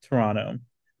into Toronto,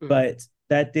 mhm. but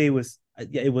that day was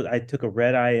yeah, it was. I took a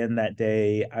red eye in that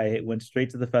day. I went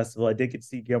straight to the festival. I did get to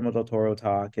see Guillermo del Toro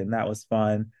talk, and that was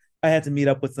fun. I had to meet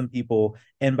up with some people,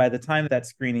 and by the time that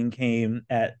screening came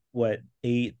at what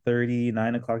 8:30,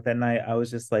 9 o'clock that night, I was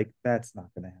just like, that's not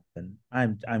gonna happen.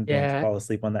 I'm going to Yeah, fall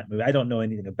asleep on that movie. I don't know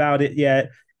anything about it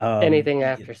yet. anything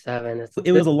after 7 is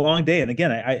It was a long day, and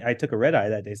again, I took a red eye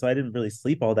that day, so I didn't really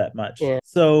sleep all that much. yeah.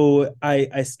 So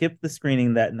I skipped the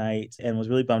screening that night and was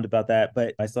really bummed about that,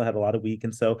 but I still had a lot of week,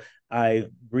 and so I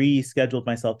rescheduled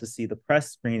myself to see the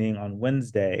press screening on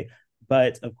Wednesday.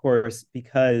 But of course,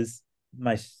 because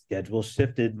my schedule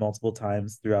shifted multiple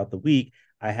times throughout the week,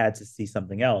 I had to see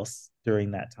something else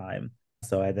during that time.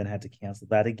 So I then had to cancel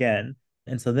that again.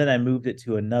 And so then I moved it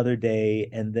to another day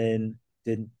and then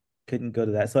didn't couldn't go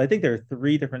to that. So I think there are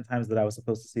three different times that I was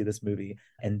supposed to see this movie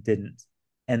and didn't.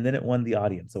 And then it won the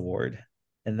audience award.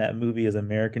 And that movie is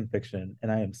American Fiction.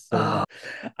 And I am so Oh, mad.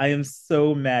 I am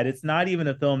so mad. It's not even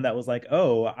a film that was like,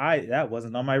 oh, I that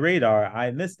wasn't on my radar.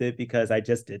 I missed it because I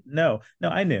just didn't know. No,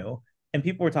 I knew. And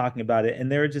people were talking about it.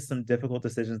 And there were just some difficult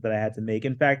decisions that I had to make.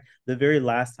 In fact, the very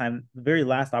last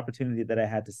opportunity that I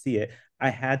had to see it, I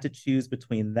had to choose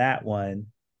between that one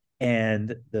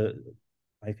and the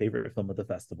my favorite film of the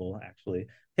festival, actually,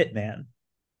 Hitman.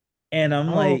 And I'm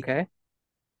oh, like, okay.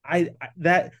 I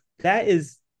that that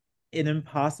is an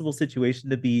impossible situation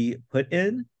to be put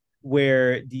in.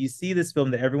 where do you see this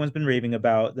film that everyone's been raving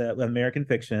about, the American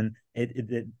Fiction?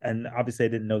 And obviously I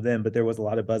didn't know then, but there was a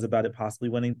lot of buzz about it possibly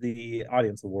winning the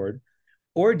audience award.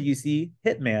 Or do you see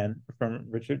Hitman from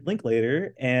Richard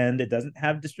Linklater, and it doesn't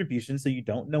have distribution, so you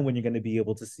don't know when you're going to be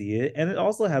able to see it, and it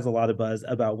also has a lot of buzz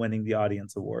about winning the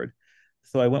audience award.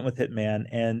 So I went with Hitman,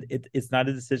 and it's not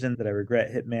a decision that I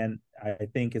regret. Hitman, I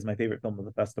think, is my favorite film of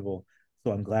the festival,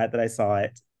 so I'm glad that I saw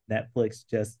it. Netflix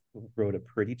just wrote a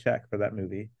pretty check for that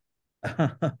movie,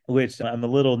 which I'm a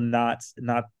little not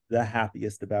the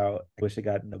happiest about. I wish I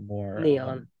got into more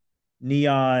Neon.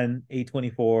 Neon,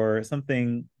 A24,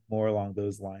 something more along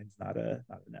those lines, not a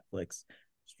Netflix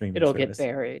streaming It'll get service.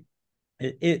 buried,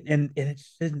 And it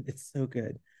shouldn't. It's so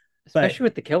good, but especially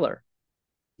with the killer.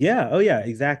 yeah, oh yeah,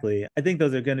 exactly. I think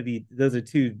those are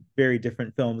two very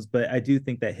different films, but I do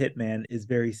think that Hitman is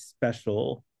very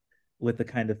special with the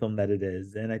kind of film that it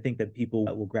is, and I think that people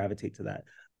will gravitate to that.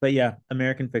 But yeah,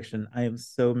 American Fiction, I am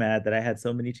so mad that I had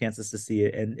so many chances to see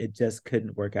it and it just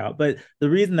couldn't work out. But the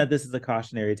reason that this is a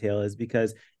cautionary tale is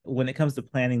because when it comes to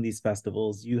planning these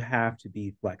festivals, you have to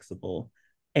be flexible,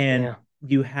 and Yeah.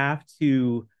 you have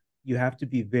to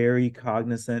be very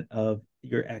cognizant of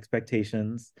your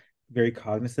expectations, very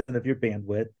cognizant of your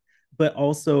bandwidth, but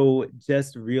also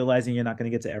just realizing you're not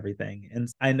going to get to everything. And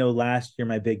I know last year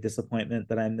my big disappointment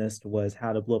that I missed was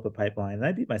How to Blow Up a Pipeline, and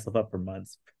I beat myself up for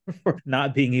months for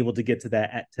not being able to get to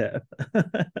that at TIFF.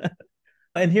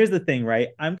 And here's the thing, right?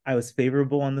 I was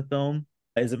favorable on the film.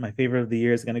 Is it my favorite of the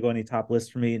year? Is it going to go on any top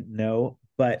list for me? No,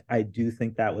 but I do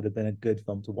think that would have been a good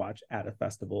film to watch at a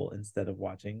festival instead of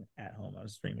watching at home on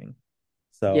streaming.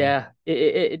 So, Yeah,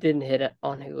 it didn't hit it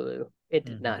on Hulu. It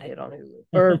did not mhm. hit on Hulu.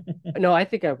 Or no, I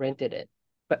think I rented it.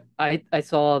 But I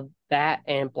saw that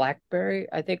and Blackberry,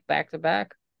 I think back to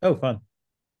back. Oh, fun.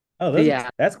 Oh, So yeah,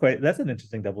 that's an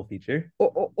interesting double feature.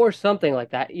 or something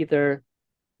like that, either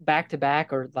back to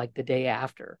back or like the day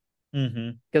after.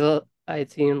 Mm-hmm. Because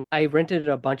I rented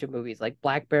a bunch of movies like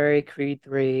Blackberry, Creed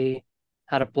 3,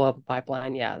 How to Blow Up a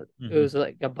Pipeline. Yeah, it Mm-hmm. was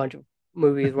like a bunch of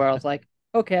movies where I was like,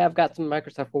 okay, I've got some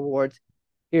Microsoft rewards.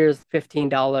 Here's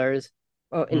 $15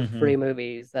 in Mm-hmm. free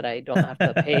movies that I don't have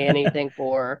to pay anything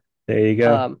for. There you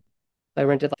go. Um, I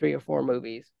rented like 3 or 4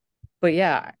 movies. But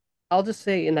yeah, I'll just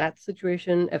say in that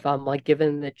situation, if I'm like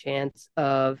given the chance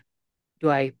of do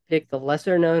I pick the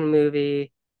lesser known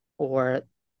movie or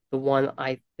the one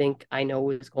I think I know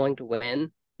is going to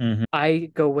win, Mm-hmm.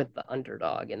 I go with the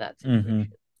underdog in that Mm-hmm.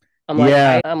 situation. I'm like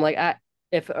Yeah, I'm like I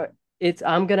if it's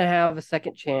I'm gonna have a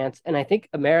second chance, and I think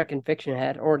American Fiction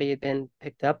had already been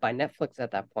picked up by Netflix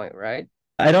at that point, right?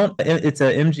 I don't. It's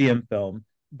a MGM film,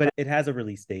 but it has a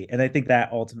release date, and I think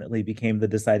that ultimately became the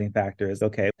deciding factor. Is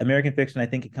okay, American Fiction. I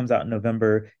think it comes out in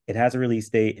November. It has a release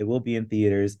date. It will be in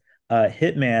theaters.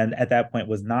 Hitman at that point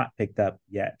was not picked up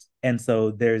yet, and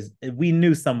so we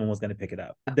knew someone was going to pick it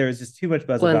up. There was just too much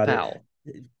buzz Glenn about it. Powell.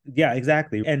 Yeah,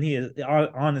 exactly. And he is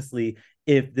honestly,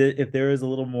 if there is a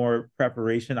little more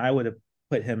preparation, I would have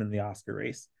put him in the Oscar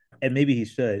race, and maybe he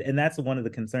should. And that's one of the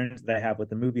concerns that I have with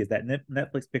the movie is that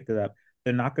Netflix picked it up.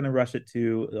 They're not going to rush it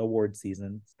to award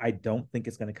season. I don't think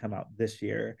it's going to come out this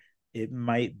year. It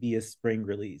might be a spring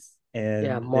release, Yeah, and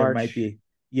there might March. be,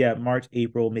 yeah, March,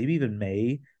 April, maybe even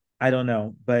May. I don't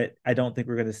know, but I don't think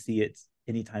we're going to see it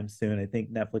anytime soon. I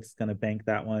think Netflix is going to bank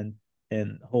that one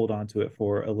and hold on to it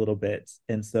for a little bit.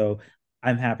 And so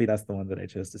I'm happy that's the one that I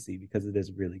chose to see because it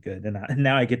is really good. And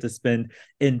now I get to spend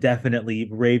indefinitely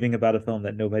raving about a film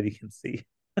that nobody can see.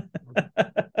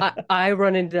 I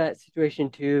run into that situation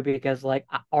too because like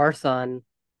our son,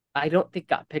 I don't think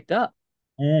got picked up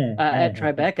at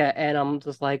Tribeca, and I'm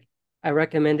just like I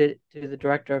recommended it to the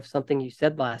director of something you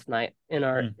said last night in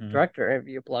our Mm-hmm. director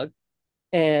interview plug,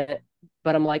 and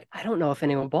but I'm like I don't know if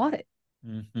anyone bought it.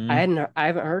 Mm-hmm. I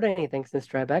haven't heard anything since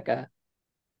Tribeca.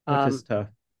 Which is Um, tough.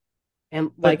 and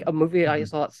But like a movie I mhm.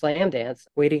 saw at Slam Dance,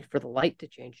 Waiting for the Light to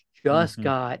Change, just Mm-hmm.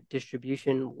 got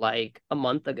distribution like a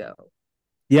month ago.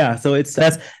 Yeah, so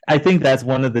that's I think that's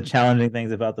one of the challenging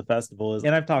things about the festival is,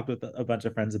 and I've talked with a bunch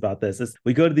of friends about this, is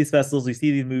we go to these festivals, we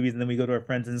see these movies, and then we go to our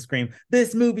friends and scream,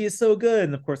 "This movie is so good!"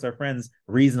 And of course, our friends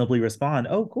reasonably respond,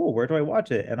 "Oh, cool, where do I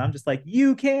watch it?" And I'm just like,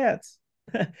 "You can't."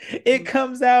 It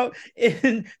comes out in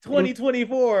And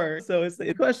 2024, so it's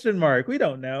a question mark. We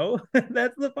don't know.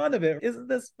 That's the fun of it. Isn't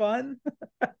this fun?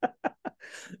 But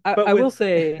I with will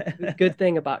say the good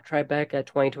thing about Tribeca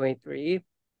 2023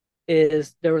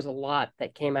 is there was a lot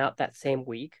that came out that same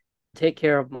week. Take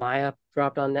Care of Maya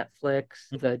dropped on Netflix.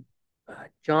 The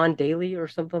John Daly or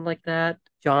something like that.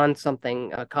 John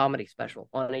something a comedy special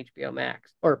on HBO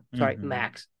Max or sorry Mhm.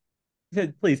 Max.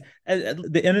 Please.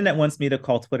 The internet wants me to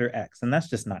call Twitter X, and that's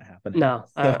just not happening. No,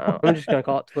 So I'm just gonna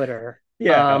call it Twitter.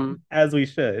 yeah, as we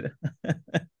should.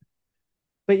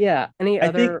 But yeah, any I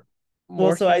think other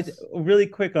well, so I morsels? really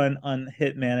quick on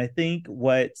Hitman. I think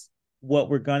what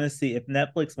we're gonna see if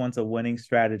Netflix wants a winning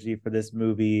strategy for this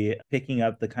movie, picking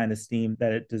up the kind of steam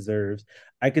that it deserves,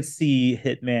 I could see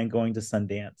Hitman going to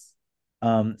Sundance.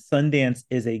 Sundance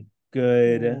is a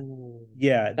good, Ooh,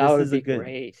 yeah, that this would is be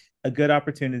great. a good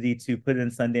opportunity to put it in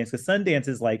Sundance because Sundance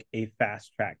is like a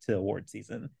fast track to award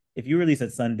season. If you release at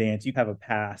Sundance, you have a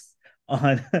pass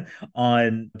on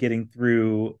on getting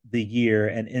through the year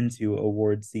and into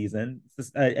award season.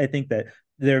 I think that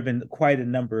there have been quite a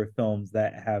number of films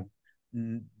that have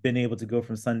been able to go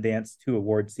from Sundance to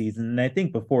award season. And I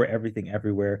think before Everything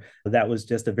Everywhere, that was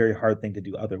just a very hard thing to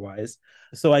do otherwise.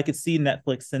 So I could see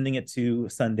Netflix sending it to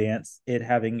Sundance, it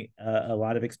having a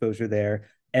lot of exposure there,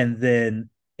 and then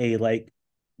a like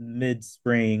mid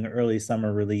spring, early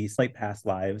summer release like Past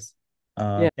Lives.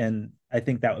 Yeah, And I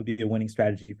think that would be a winning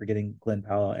strategy for getting Glenn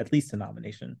Powell at least a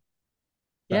nomination.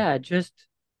 So. yeah, just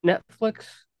Netflix.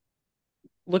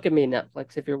 Look at me,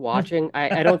 Netflix, if you're watching.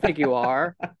 I don't think you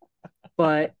are,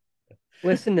 but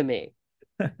listen to me.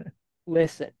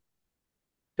 Listen.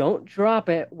 Don't drop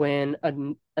it when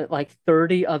like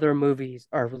 30 other movies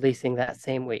are releasing that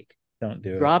same week. Don't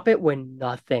do it. Drop it when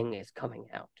nothing is coming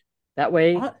out. That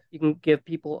way you can give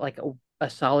people like a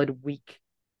solid week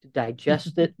to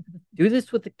digest it. Do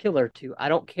this with The Killer too. I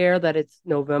don't care that it's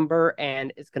November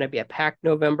and it's going to be a packed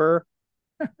November.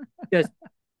 Just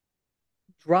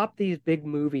drop these big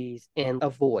movies in a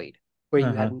void where you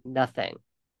have Uh-huh. nothing.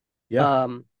 Yeah.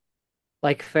 Um,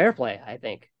 like Fair Play, I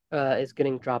think, is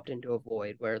getting dropped into a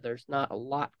void where there's not a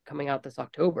lot coming out this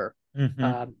October.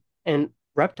 Mm-hmm. And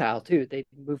Reptile too. They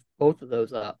moved both of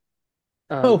those up.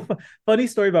 Oh, Um, funny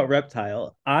story about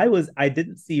Reptile. I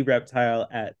didn't see Reptile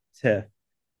at TIFF.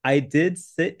 I did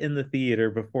sit in the theater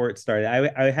before it started.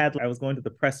 I was going to the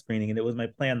press screening, and it was my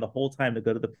plan the whole time to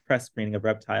go to the press screening of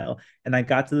Reptile. And I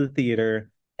got to the theater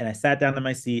and I sat down in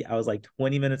my seat. I was like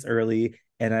 20 minutes early,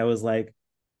 and I was like,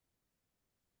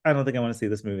 I don't think I want to see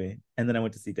this movie. And then I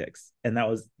went to see Dix. And that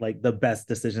was like the best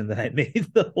decision that I made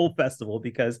the whole festival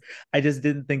because I just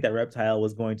didn't think that Reptile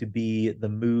was going to be the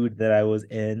mood that I was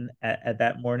in at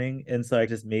that morning. And so I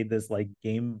just made this like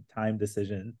game time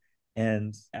decision.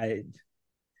 And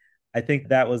I think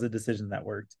that was a decision that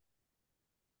worked.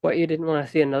 what you didn't want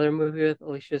to see another movie with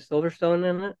Alicia Silverstone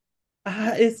in it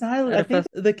It's not. at I a think fest?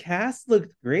 the cast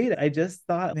looked great. I just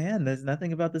thought, man, there's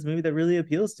nothing about this movie that really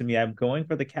appeals to me. I'm going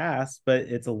for the cast, but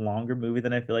it's a longer movie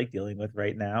than I feel like dealing with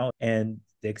right now. And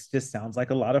Dix just sounds like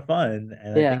a lot of fun,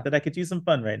 and I think Yeah, that I could use some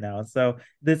fun right now. So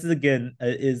this is again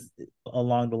is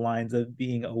along the lines of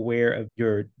being aware of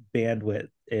your bandwidth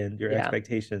and your yeah,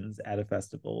 expectations at a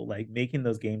festival. Like making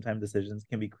those game time decisions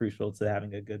can be crucial to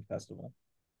having a good festival.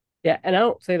 yeah. And I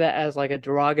don't say that as like a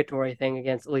derogatory thing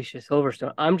against Alicia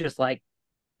Silverstone. I'm just like,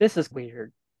 this is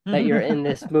weird that you're in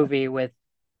this movie with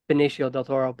Benicio del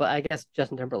Toro, but I guess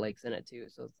Justin Timberlake's in it too,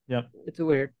 so Yep. it's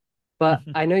weird. But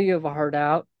I know you have a hard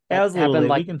out I that was a little happened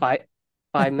late. We like can.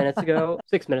 5 minutes ago,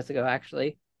 6 minutes ago,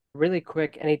 actually. Really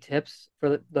quick, any tips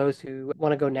for those who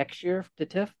want to go next year to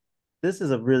TIFF? This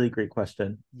is a really great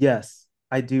question. Yes,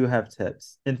 I do have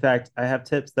tips. In fact, I have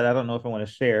tips that I don't know if I want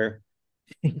to share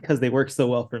because they work so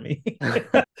well for me.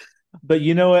 But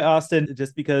you know what, Austin,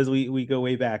 just because we go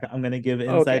way back, I'm going to give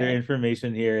insider Okay.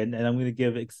 information here and I'm going to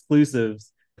give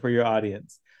exclusives for your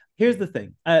audience. Here's the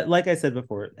thing. Like I said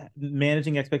before,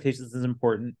 managing expectations is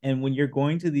important. And when you're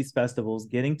going to these festivals,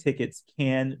 getting tickets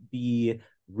can be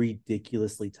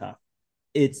ridiculously tough.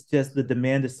 It's just the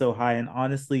demand is so high. And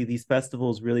honestly, these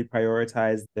festivals really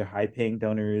prioritize their high paying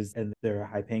donors and their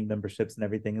high paying memberships and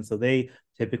everything. And so they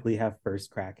typically have first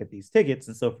crack at these tickets.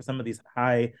 And so for some of these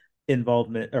high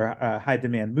involvement or high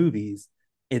demand movies,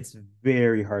 it's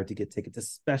very hard to get tickets,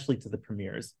 especially to the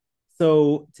premieres.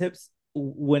 So tips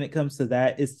when it comes to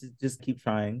that is to just keep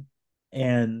trying.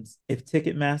 And if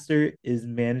Ticketmaster is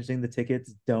managing the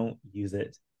tickets, don't use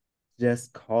it.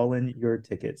 Just call in your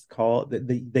tickets.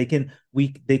 They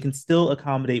can still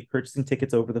accommodate purchasing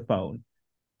tickets over the phone.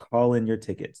 Call in your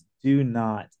tickets. Do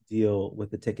not deal with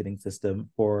the ticketing system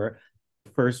for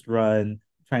first run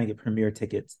trying to get premiere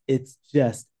tickets. It's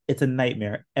a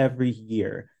nightmare every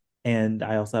year. And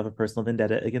I also have a personal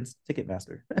vendetta against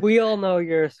Ticketmaster. We all know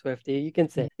you're a Swiftie. You can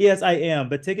say, Yes, I am,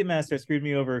 but Ticketmaster screwed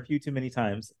me over a few too many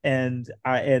times, and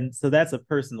so that's a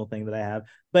personal thing that I have.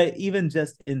 But even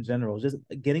just in general, just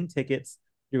getting tickets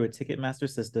through a Ticketmaster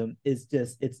system is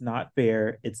just it's not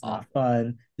fair. It's not awful.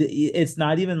 fun. It's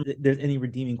not even there's any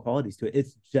redeeming qualities to it.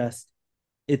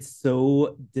 It's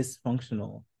so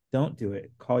dysfunctional. don't do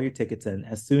it. Call your tickets in.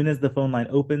 As soon as the phone line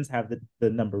opens, have the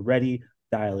number ready,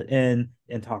 dial it in,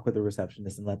 and talk with the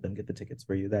receptionist and let them get the tickets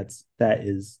for you. That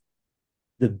is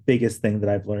the biggest thing that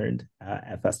I've learned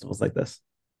at festivals like this.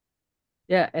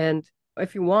 Yeah, and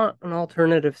if you want an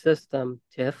alternative system,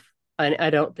 TIFF,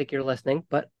 I don't think you're listening,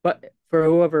 but for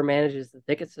whoever manages the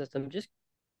ticket system, just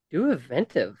do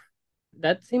Eventive.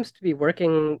 That seems to be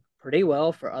working pretty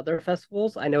well for other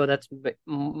festivals. I know that's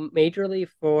majorly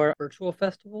for virtual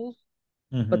festivals,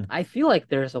 but Mm-hmm. I feel like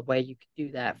there's a way you could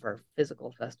do that for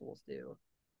physical festivals too.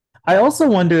 I also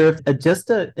wonder if just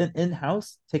an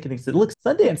in-house ticketing system. Look,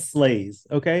 Sundance slays.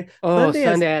 Okay, Oh,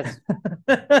 Sundance.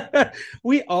 Sundance.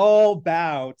 We all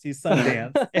bow to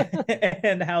Sundance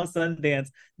and how Sundance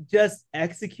just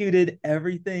executed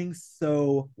everything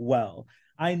so well.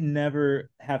 I never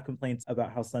have complaints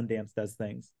about how Sundance does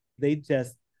things.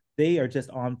 They are just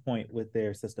on point with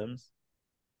their systems.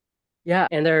 Yeah,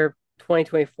 and their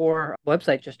 2024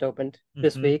 website just opened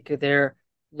this Mm-hmm. week. Their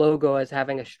logo is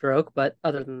having a stroke, but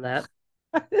other than that,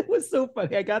 It was so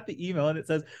funny. I got the email and it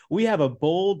says, "We have a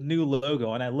bold new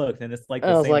logo." And I looked and it's like the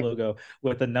I was same like, logo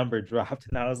with the number dropped.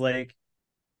 And I was like,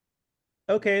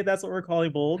 okay, that's what we're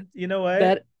calling bold. You know what?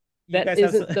 that You that guys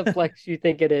have some. isn't the flex you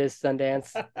think it is,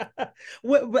 Sundance.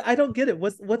 What, I don't get it.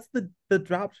 What's the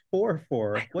dropped for?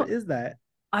 I What don't, is that?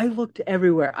 I looked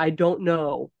everywhere. I don't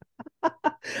know.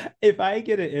 If I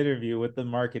get an interview with the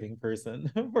marketing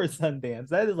person for Sundance,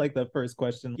 that is like the first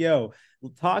question. Yo,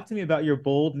 talk to me about your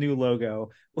bold new logo.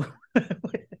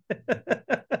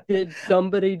 Did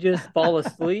somebody just fall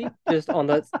asleep just on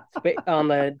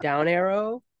the down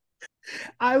arrow?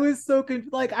 I was so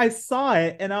confused. Like I saw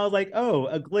it and I was like, oh,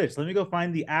 a glitch. Let me go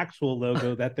find the actual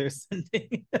logo that they're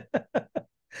sending.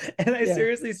 And I Yeah.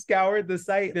 seriously scoured the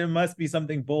site. There must be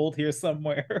something bold here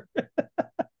somewhere.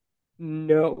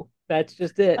 No, that's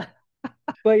just it.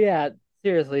 But yeah,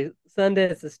 seriously,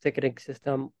 Sundance's ticketing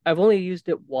system. I've only used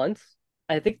it once.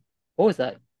 I think what was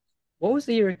that? What was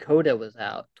the year Coda was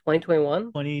out? 2021?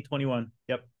 2021.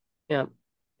 Yep. Yeah.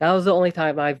 That was the only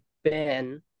time I've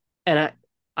been, and I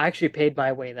actually paid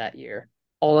my way that year.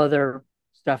 All other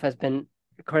stuff has been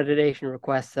accreditation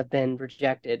requests have been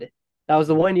rejected. That was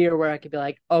the one year where I could be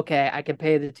like, okay, I can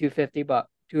pay the 250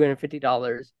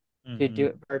 $250 to do Mm-hmm.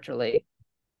 it virtually.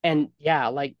 And yeah,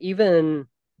 like even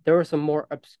there were some more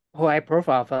high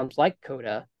profile films like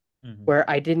Coda Mm-hmm. where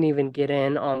I didn't even get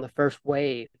in on the first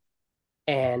wave,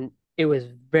 and it was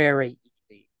very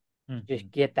easy to Mm-hmm. just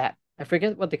get that. I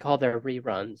forget what they call their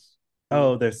reruns.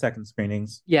 Oh, there's second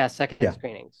screenings. Yeah, second Yeah.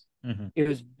 screenings. Mm-hmm. It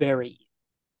was very easy.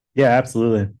 Yeah,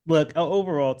 absolutely. Look,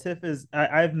 overall, TIFF is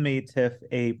I've made TIFF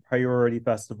a priority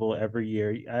festival every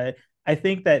year. I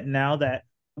think that now that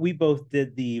we both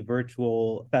did the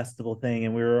virtual festival thing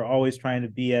and we were always trying to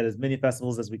be at as many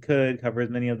festivals as we could, cover as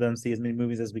many of them, see as many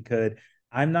movies as we could.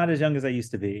 I'm not as young as I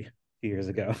used to be 2 years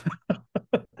ago.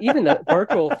 Even the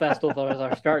virtual festivals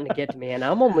are starting to get to me, and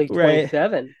I'm only Right.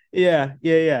 27. Yeah.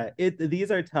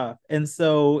 These are tough. And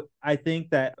so I think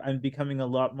that I'm becoming a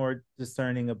lot more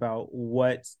discerning about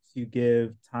what to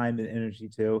give time and energy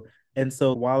to. And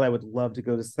so while I would love to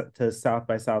go to South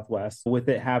by Southwest, with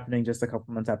it happening just a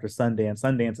couple months after Sundance,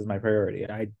 Sundance is my priority.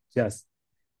 I just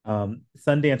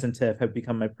Sundance and TIFF have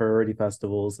become my priority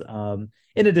festivals.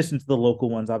 In addition to the local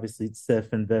ones, obviously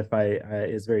SIF and VIF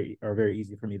are very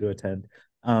easy for me to attend.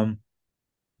 Um,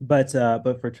 but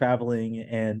for traveling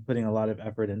and putting a lot of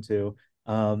effort into,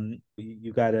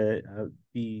 you got to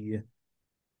be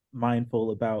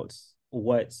mindful about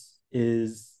what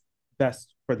is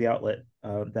best for the outlet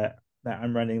that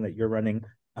I'm running, that you're running,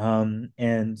 and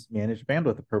manage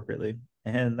bandwidth appropriately.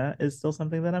 And that is still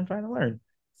something that I'm trying to learn.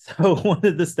 So one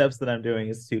of the steps that I'm doing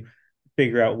is to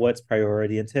figure out what's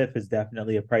priority. And TIFF is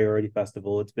definitely a priority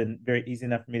festival. It's been very easy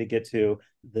enough for me to get to.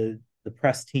 The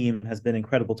press team has been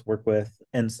incredible to work with.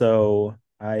 And so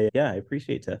I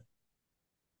appreciate TIFF.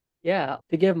 Yeah,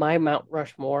 to give my Mount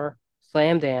Rushmore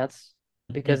Slam Dance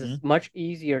because it's Mm-hmm. much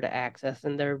easier to access,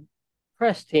 and their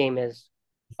press team is,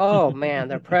 oh man,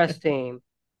 their press team.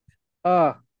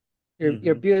 Oh, your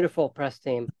Mm-hmm. beautiful press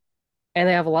team, and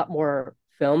they have a lot more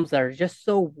films that are just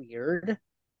so weird,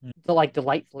 so like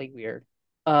delightfully weird.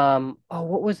 Oh,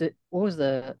 what was it? What was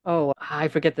the? Oh, I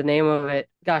forget the name of it.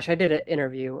 Gosh, I did an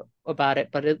interview about it,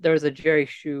 but there was a Jerry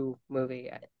Shue movie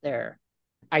there.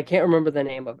 I can't remember the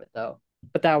name of it though,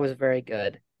 but that was very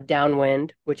good.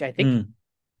 Downwind, which I think Mm-hmm.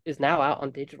 is now out on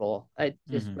digital. It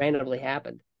just Mm-hmm. randomly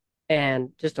happened,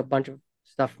 and just a bunch of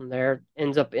stuff from there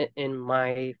ends up in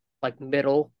my like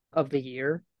middle of the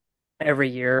year every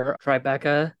year.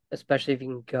 Tribeca, especially if you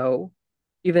can go,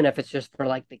 even if it's just for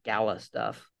like the gala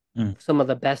stuff. Mm-hmm. Some of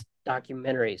the best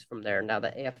documentaries from there now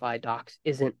that AFI Docs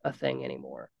isn't a thing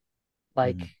anymore.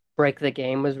 Like Mhm. Break the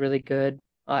Game was really good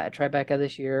at Tribeca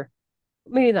this year.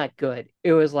 Maybe not good.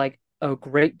 It was like a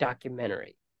great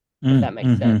documentary, if that makes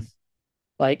Mm-hmm. sense.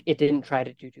 Like it didn't try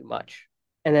to do too much.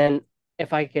 And then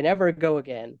if I can ever go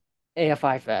again,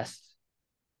 AFI Fest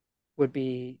would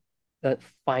be the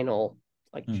final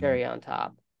like Mm-hmm. cherry on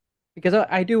top. Because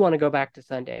I do want to go back to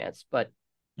Sundance, but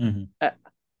Mm-hmm. uh,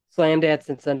 Slam Dance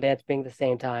and Sundance being the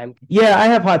same time. Yeah, I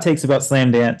have hot takes about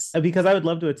Slam Dance because I would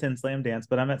love to attend Slam Dance,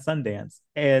 but I'm at Sundance.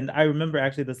 And I remember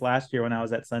actually this last year when I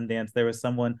was at Sundance, there was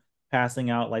someone passing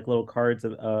out like little cards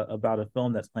about a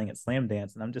film that's playing at Slam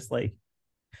Dance. And I'm just like,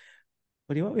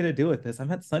 what do you want me to do with this?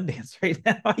 I'm at Sundance right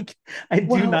now. I do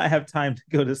Well, not have time to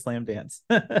go to Slam Dance.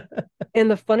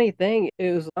 and the funny thing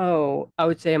is, oh, I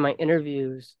would say in my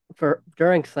interviews for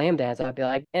during Slam Dance, I'd be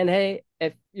like, and hey,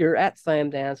 if you're at Slam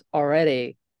Dance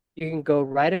already, you can go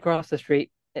right across the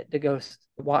street to go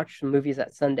watch some movies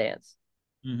at Sundance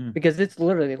Mm-hmm. because it's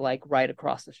literally like right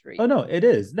across the Oh street. no, it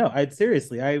is. No, I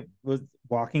seriously, I was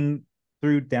walking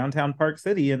through downtown Park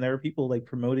City and there were people like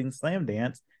promoting Slam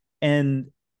Dance,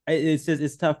 and it's just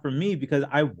it's tough for me because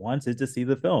I wanted to see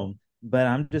the film, but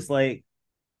I'm just like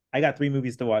I got 3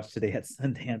 movies to watch today at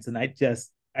Sundance, and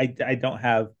I don't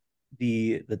have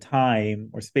the time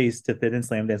or space to fit in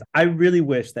Slam Dance. I really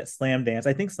wish that Slam Dance.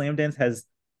 I think Slam Dance has.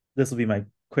 This will be my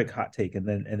quick hot take, and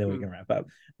then we Mm. can wrap up.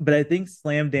 But I think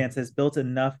Slam Dance has built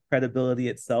enough credibility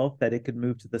itself that it could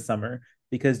move to the summer.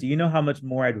 Because do you know how much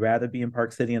more I'd rather be in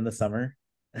Park City in the summer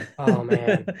Oh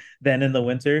man. than in the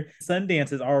winter?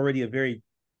 Sundance is already a very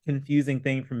confusing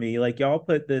thing for me. Like y'all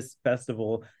put this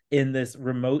festival in this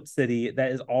remote city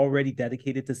that is already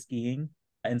dedicated to skiing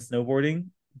and snowboarding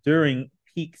during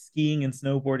peak skiing and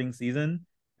snowboarding season.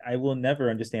 I will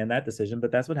never understand that decision,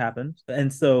 but that's what happened.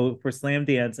 And so for Slam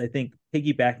Dance, I think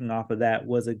piggybacking off of that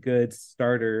was a good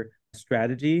starter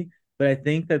strategy. But I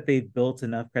think that they've built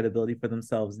enough credibility for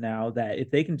themselves now that if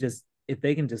they can just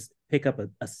pick up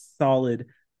a solid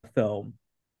film,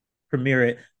 premiere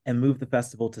it, and move the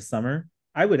festival to summer,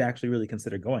 I would actually really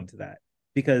consider going to that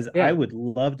because I Yeah. would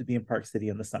love to be in Park City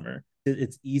in the summer.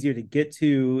 It's easier to get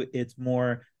to. It's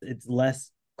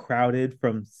less crowded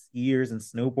from skiers and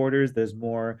snowboarders. There's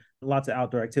lots of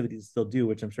outdoor activities to still do,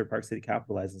 which I'm sure Park City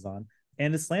capitalizes on.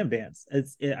 And it's Slam Dance.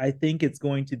 I think it's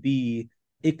going to be,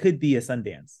 it could be a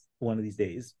Sundance one of these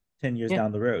days, 10 years Yeah.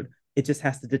 down the road. It just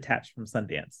has to detach from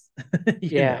Sundance, you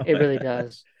Yeah, know? it really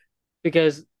does.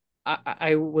 Because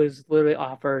I was literally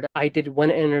offered, I did one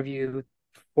interview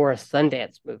for a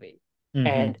Sundance movie Mm-hmm.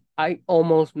 and I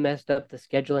almost messed up the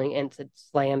scheduling and said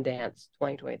Slam Dance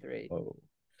 2023. Oh.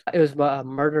 It was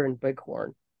Murder in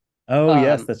Bighorn. Oh,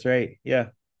 yes, Um, that's right. Yeah.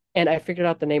 and I figured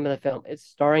out the name of the film. It's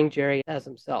starring Jerry as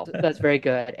himself. That's very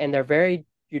good. And they're very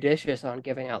judicious on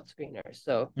giving out screeners.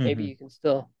 So maybe Mm-hmm. you can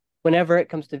still, whenever it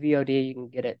comes to VOD, you can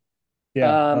get it. Yeah,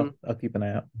 I'll Um, I'll keep an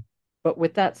eye out. But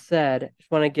with that said, I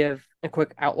just want to give a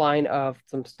quick outline of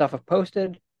some stuff I've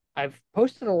posted. I've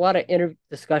posted a lot of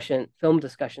film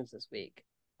discussions this week.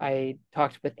 I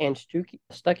talked with Anne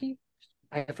Stuckey.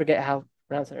 I forget how to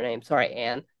pronounce her name. Sorry,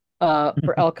 Anne.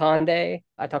 For El Conde,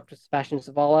 I talked with Sebastian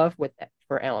Zavala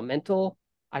for Elemental.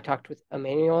 I talked with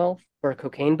Emmanuel for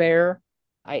Cocaine Bear.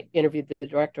 I interviewed the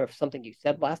director of Something You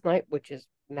Said Last Night, which is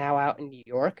now out in New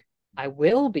York. I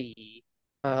will be,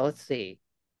 let's see,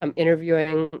 I'm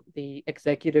interviewing the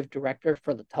executive director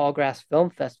for the Tallgrass Film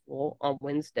Festival on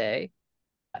Wednesday,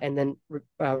 and then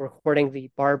recording the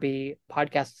Barbie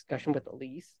podcast discussion with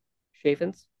Elise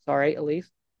Chaffins. Sorry, Elise,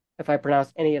 if I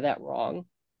pronounced any of that wrong.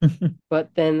 But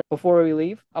then before we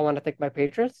leave, I want to thank my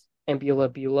patrons,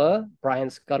 Ambula Beulah,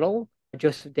 Brian Scuttle,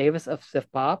 Joseph Davis of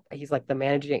Sif Pop. He's like the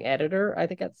managing editor, I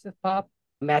think, at Sif Pop.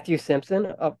 Matthew Simpson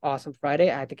of Awesome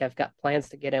Friday. I think I've got plans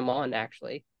to get him on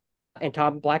actually. And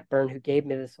Tom Blackburn, who gave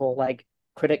me this whole like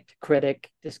critic to critic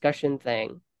discussion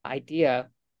thing idea.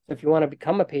 So if you want to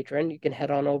become a patron, you can head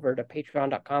on over to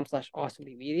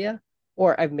patreon.com/awesomebmedia,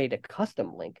 or I've made a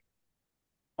custom link,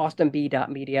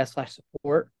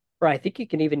 austinb.media/support, or I think you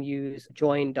can even use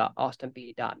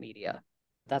join.austinb.media.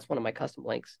 That's one of my custom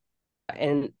links.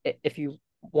 And if you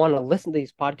want to listen to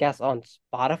these podcasts on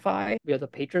Spotify via the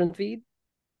patron feed,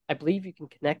 I believe you can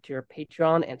connect your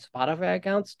Patreon and Spotify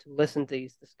accounts to listen to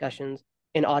these discussions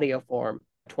in audio form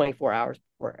 24 hours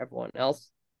before everyone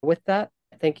else. With that,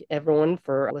 thank everyone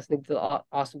for listening to the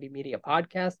Austin B Media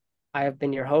podcast. I have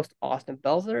been your host, Austin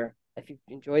Belzer. If you've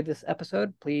enjoyed this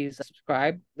episode, please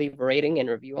subscribe, leave a rating, and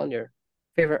review on your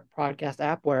favorite podcast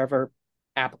app, wherever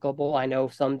applicable. I know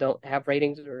some don't have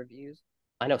ratings or reviews.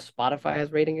 I know Spotify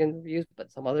has ratings and reviews,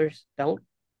 but some others don't.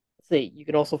 see. You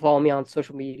can also follow me on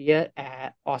social media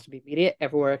at Austin B Media,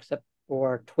 everywhere except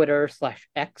for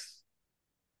Twitter/X.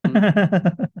 Um,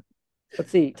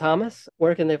 let's see, Thomas,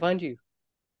 where can they find you?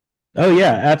 Oh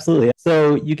yeah, absolutely.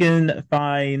 So you can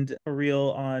find For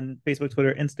Real on Facebook,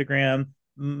 Twitter, Instagram.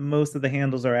 Most of the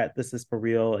handles are at This Is For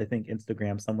Real. I think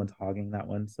Instagram, someone's hogging that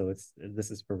one, so it's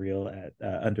This Is For Real at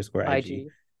underscore IG. IG.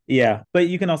 Yeah, but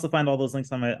you can also find all those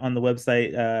links on the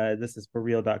website.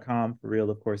 Thisisforreal.com. For Real,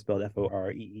 of course, spelled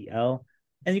FOREEL.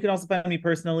 And you can also find me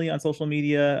personally on social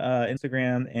media,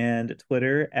 Instagram and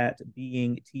Twitter at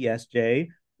Being TSJ.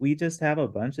 We just have a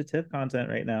bunch of TIFF content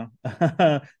right now.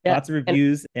 Yeah, Lots of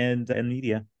reviews and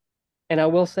media. and I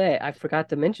will say I forgot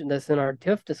to mention this in our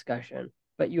TIFF discussion,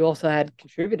 but you also had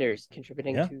contributors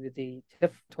contributing Yeah. to the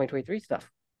TIFF 2023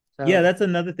 stuff. Yeah, So, that's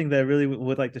another thing that I really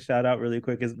would like to shout out really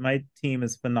quick is my team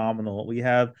is phenomenal. We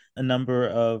have a number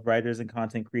of writers and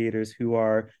content creators who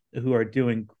are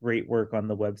doing great work on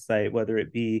the website, whether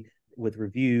it be with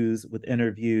reviews, with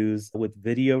interviews, with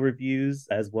video reviews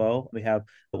as well. We have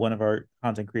one of our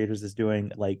content creators is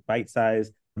doing like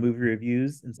bite-sized movie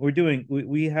reviews. And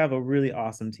we have a really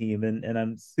awesome team and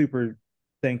I'm super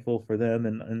thankful for them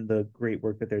and the great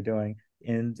work that they're doing.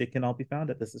 And it can all be found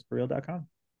at thisisforreal.com.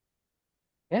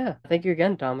 yeah, thank you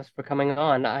again, Thomas, for coming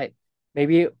on. I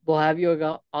maybe we'll have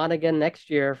you on again next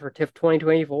year for TIFF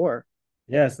 2024.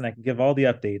 Yes, and I can give all the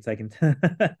updates. I can.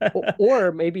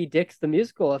 Or maybe Dick's the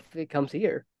musical if it comes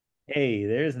here, Hey,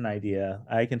 there's an idea.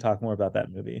 I can talk more about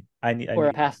that movie. I or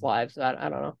need. past lives. I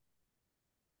don't know.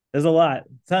 There's a lot,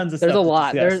 tons of There's a stuff to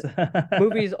lot. discuss. There's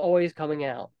movies always coming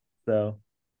out. So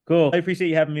cool. I appreciate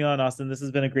you having me on, Austin. This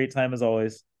has been a great time as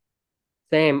always.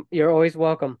 Same. You're always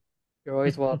welcome. You're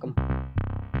always welcome.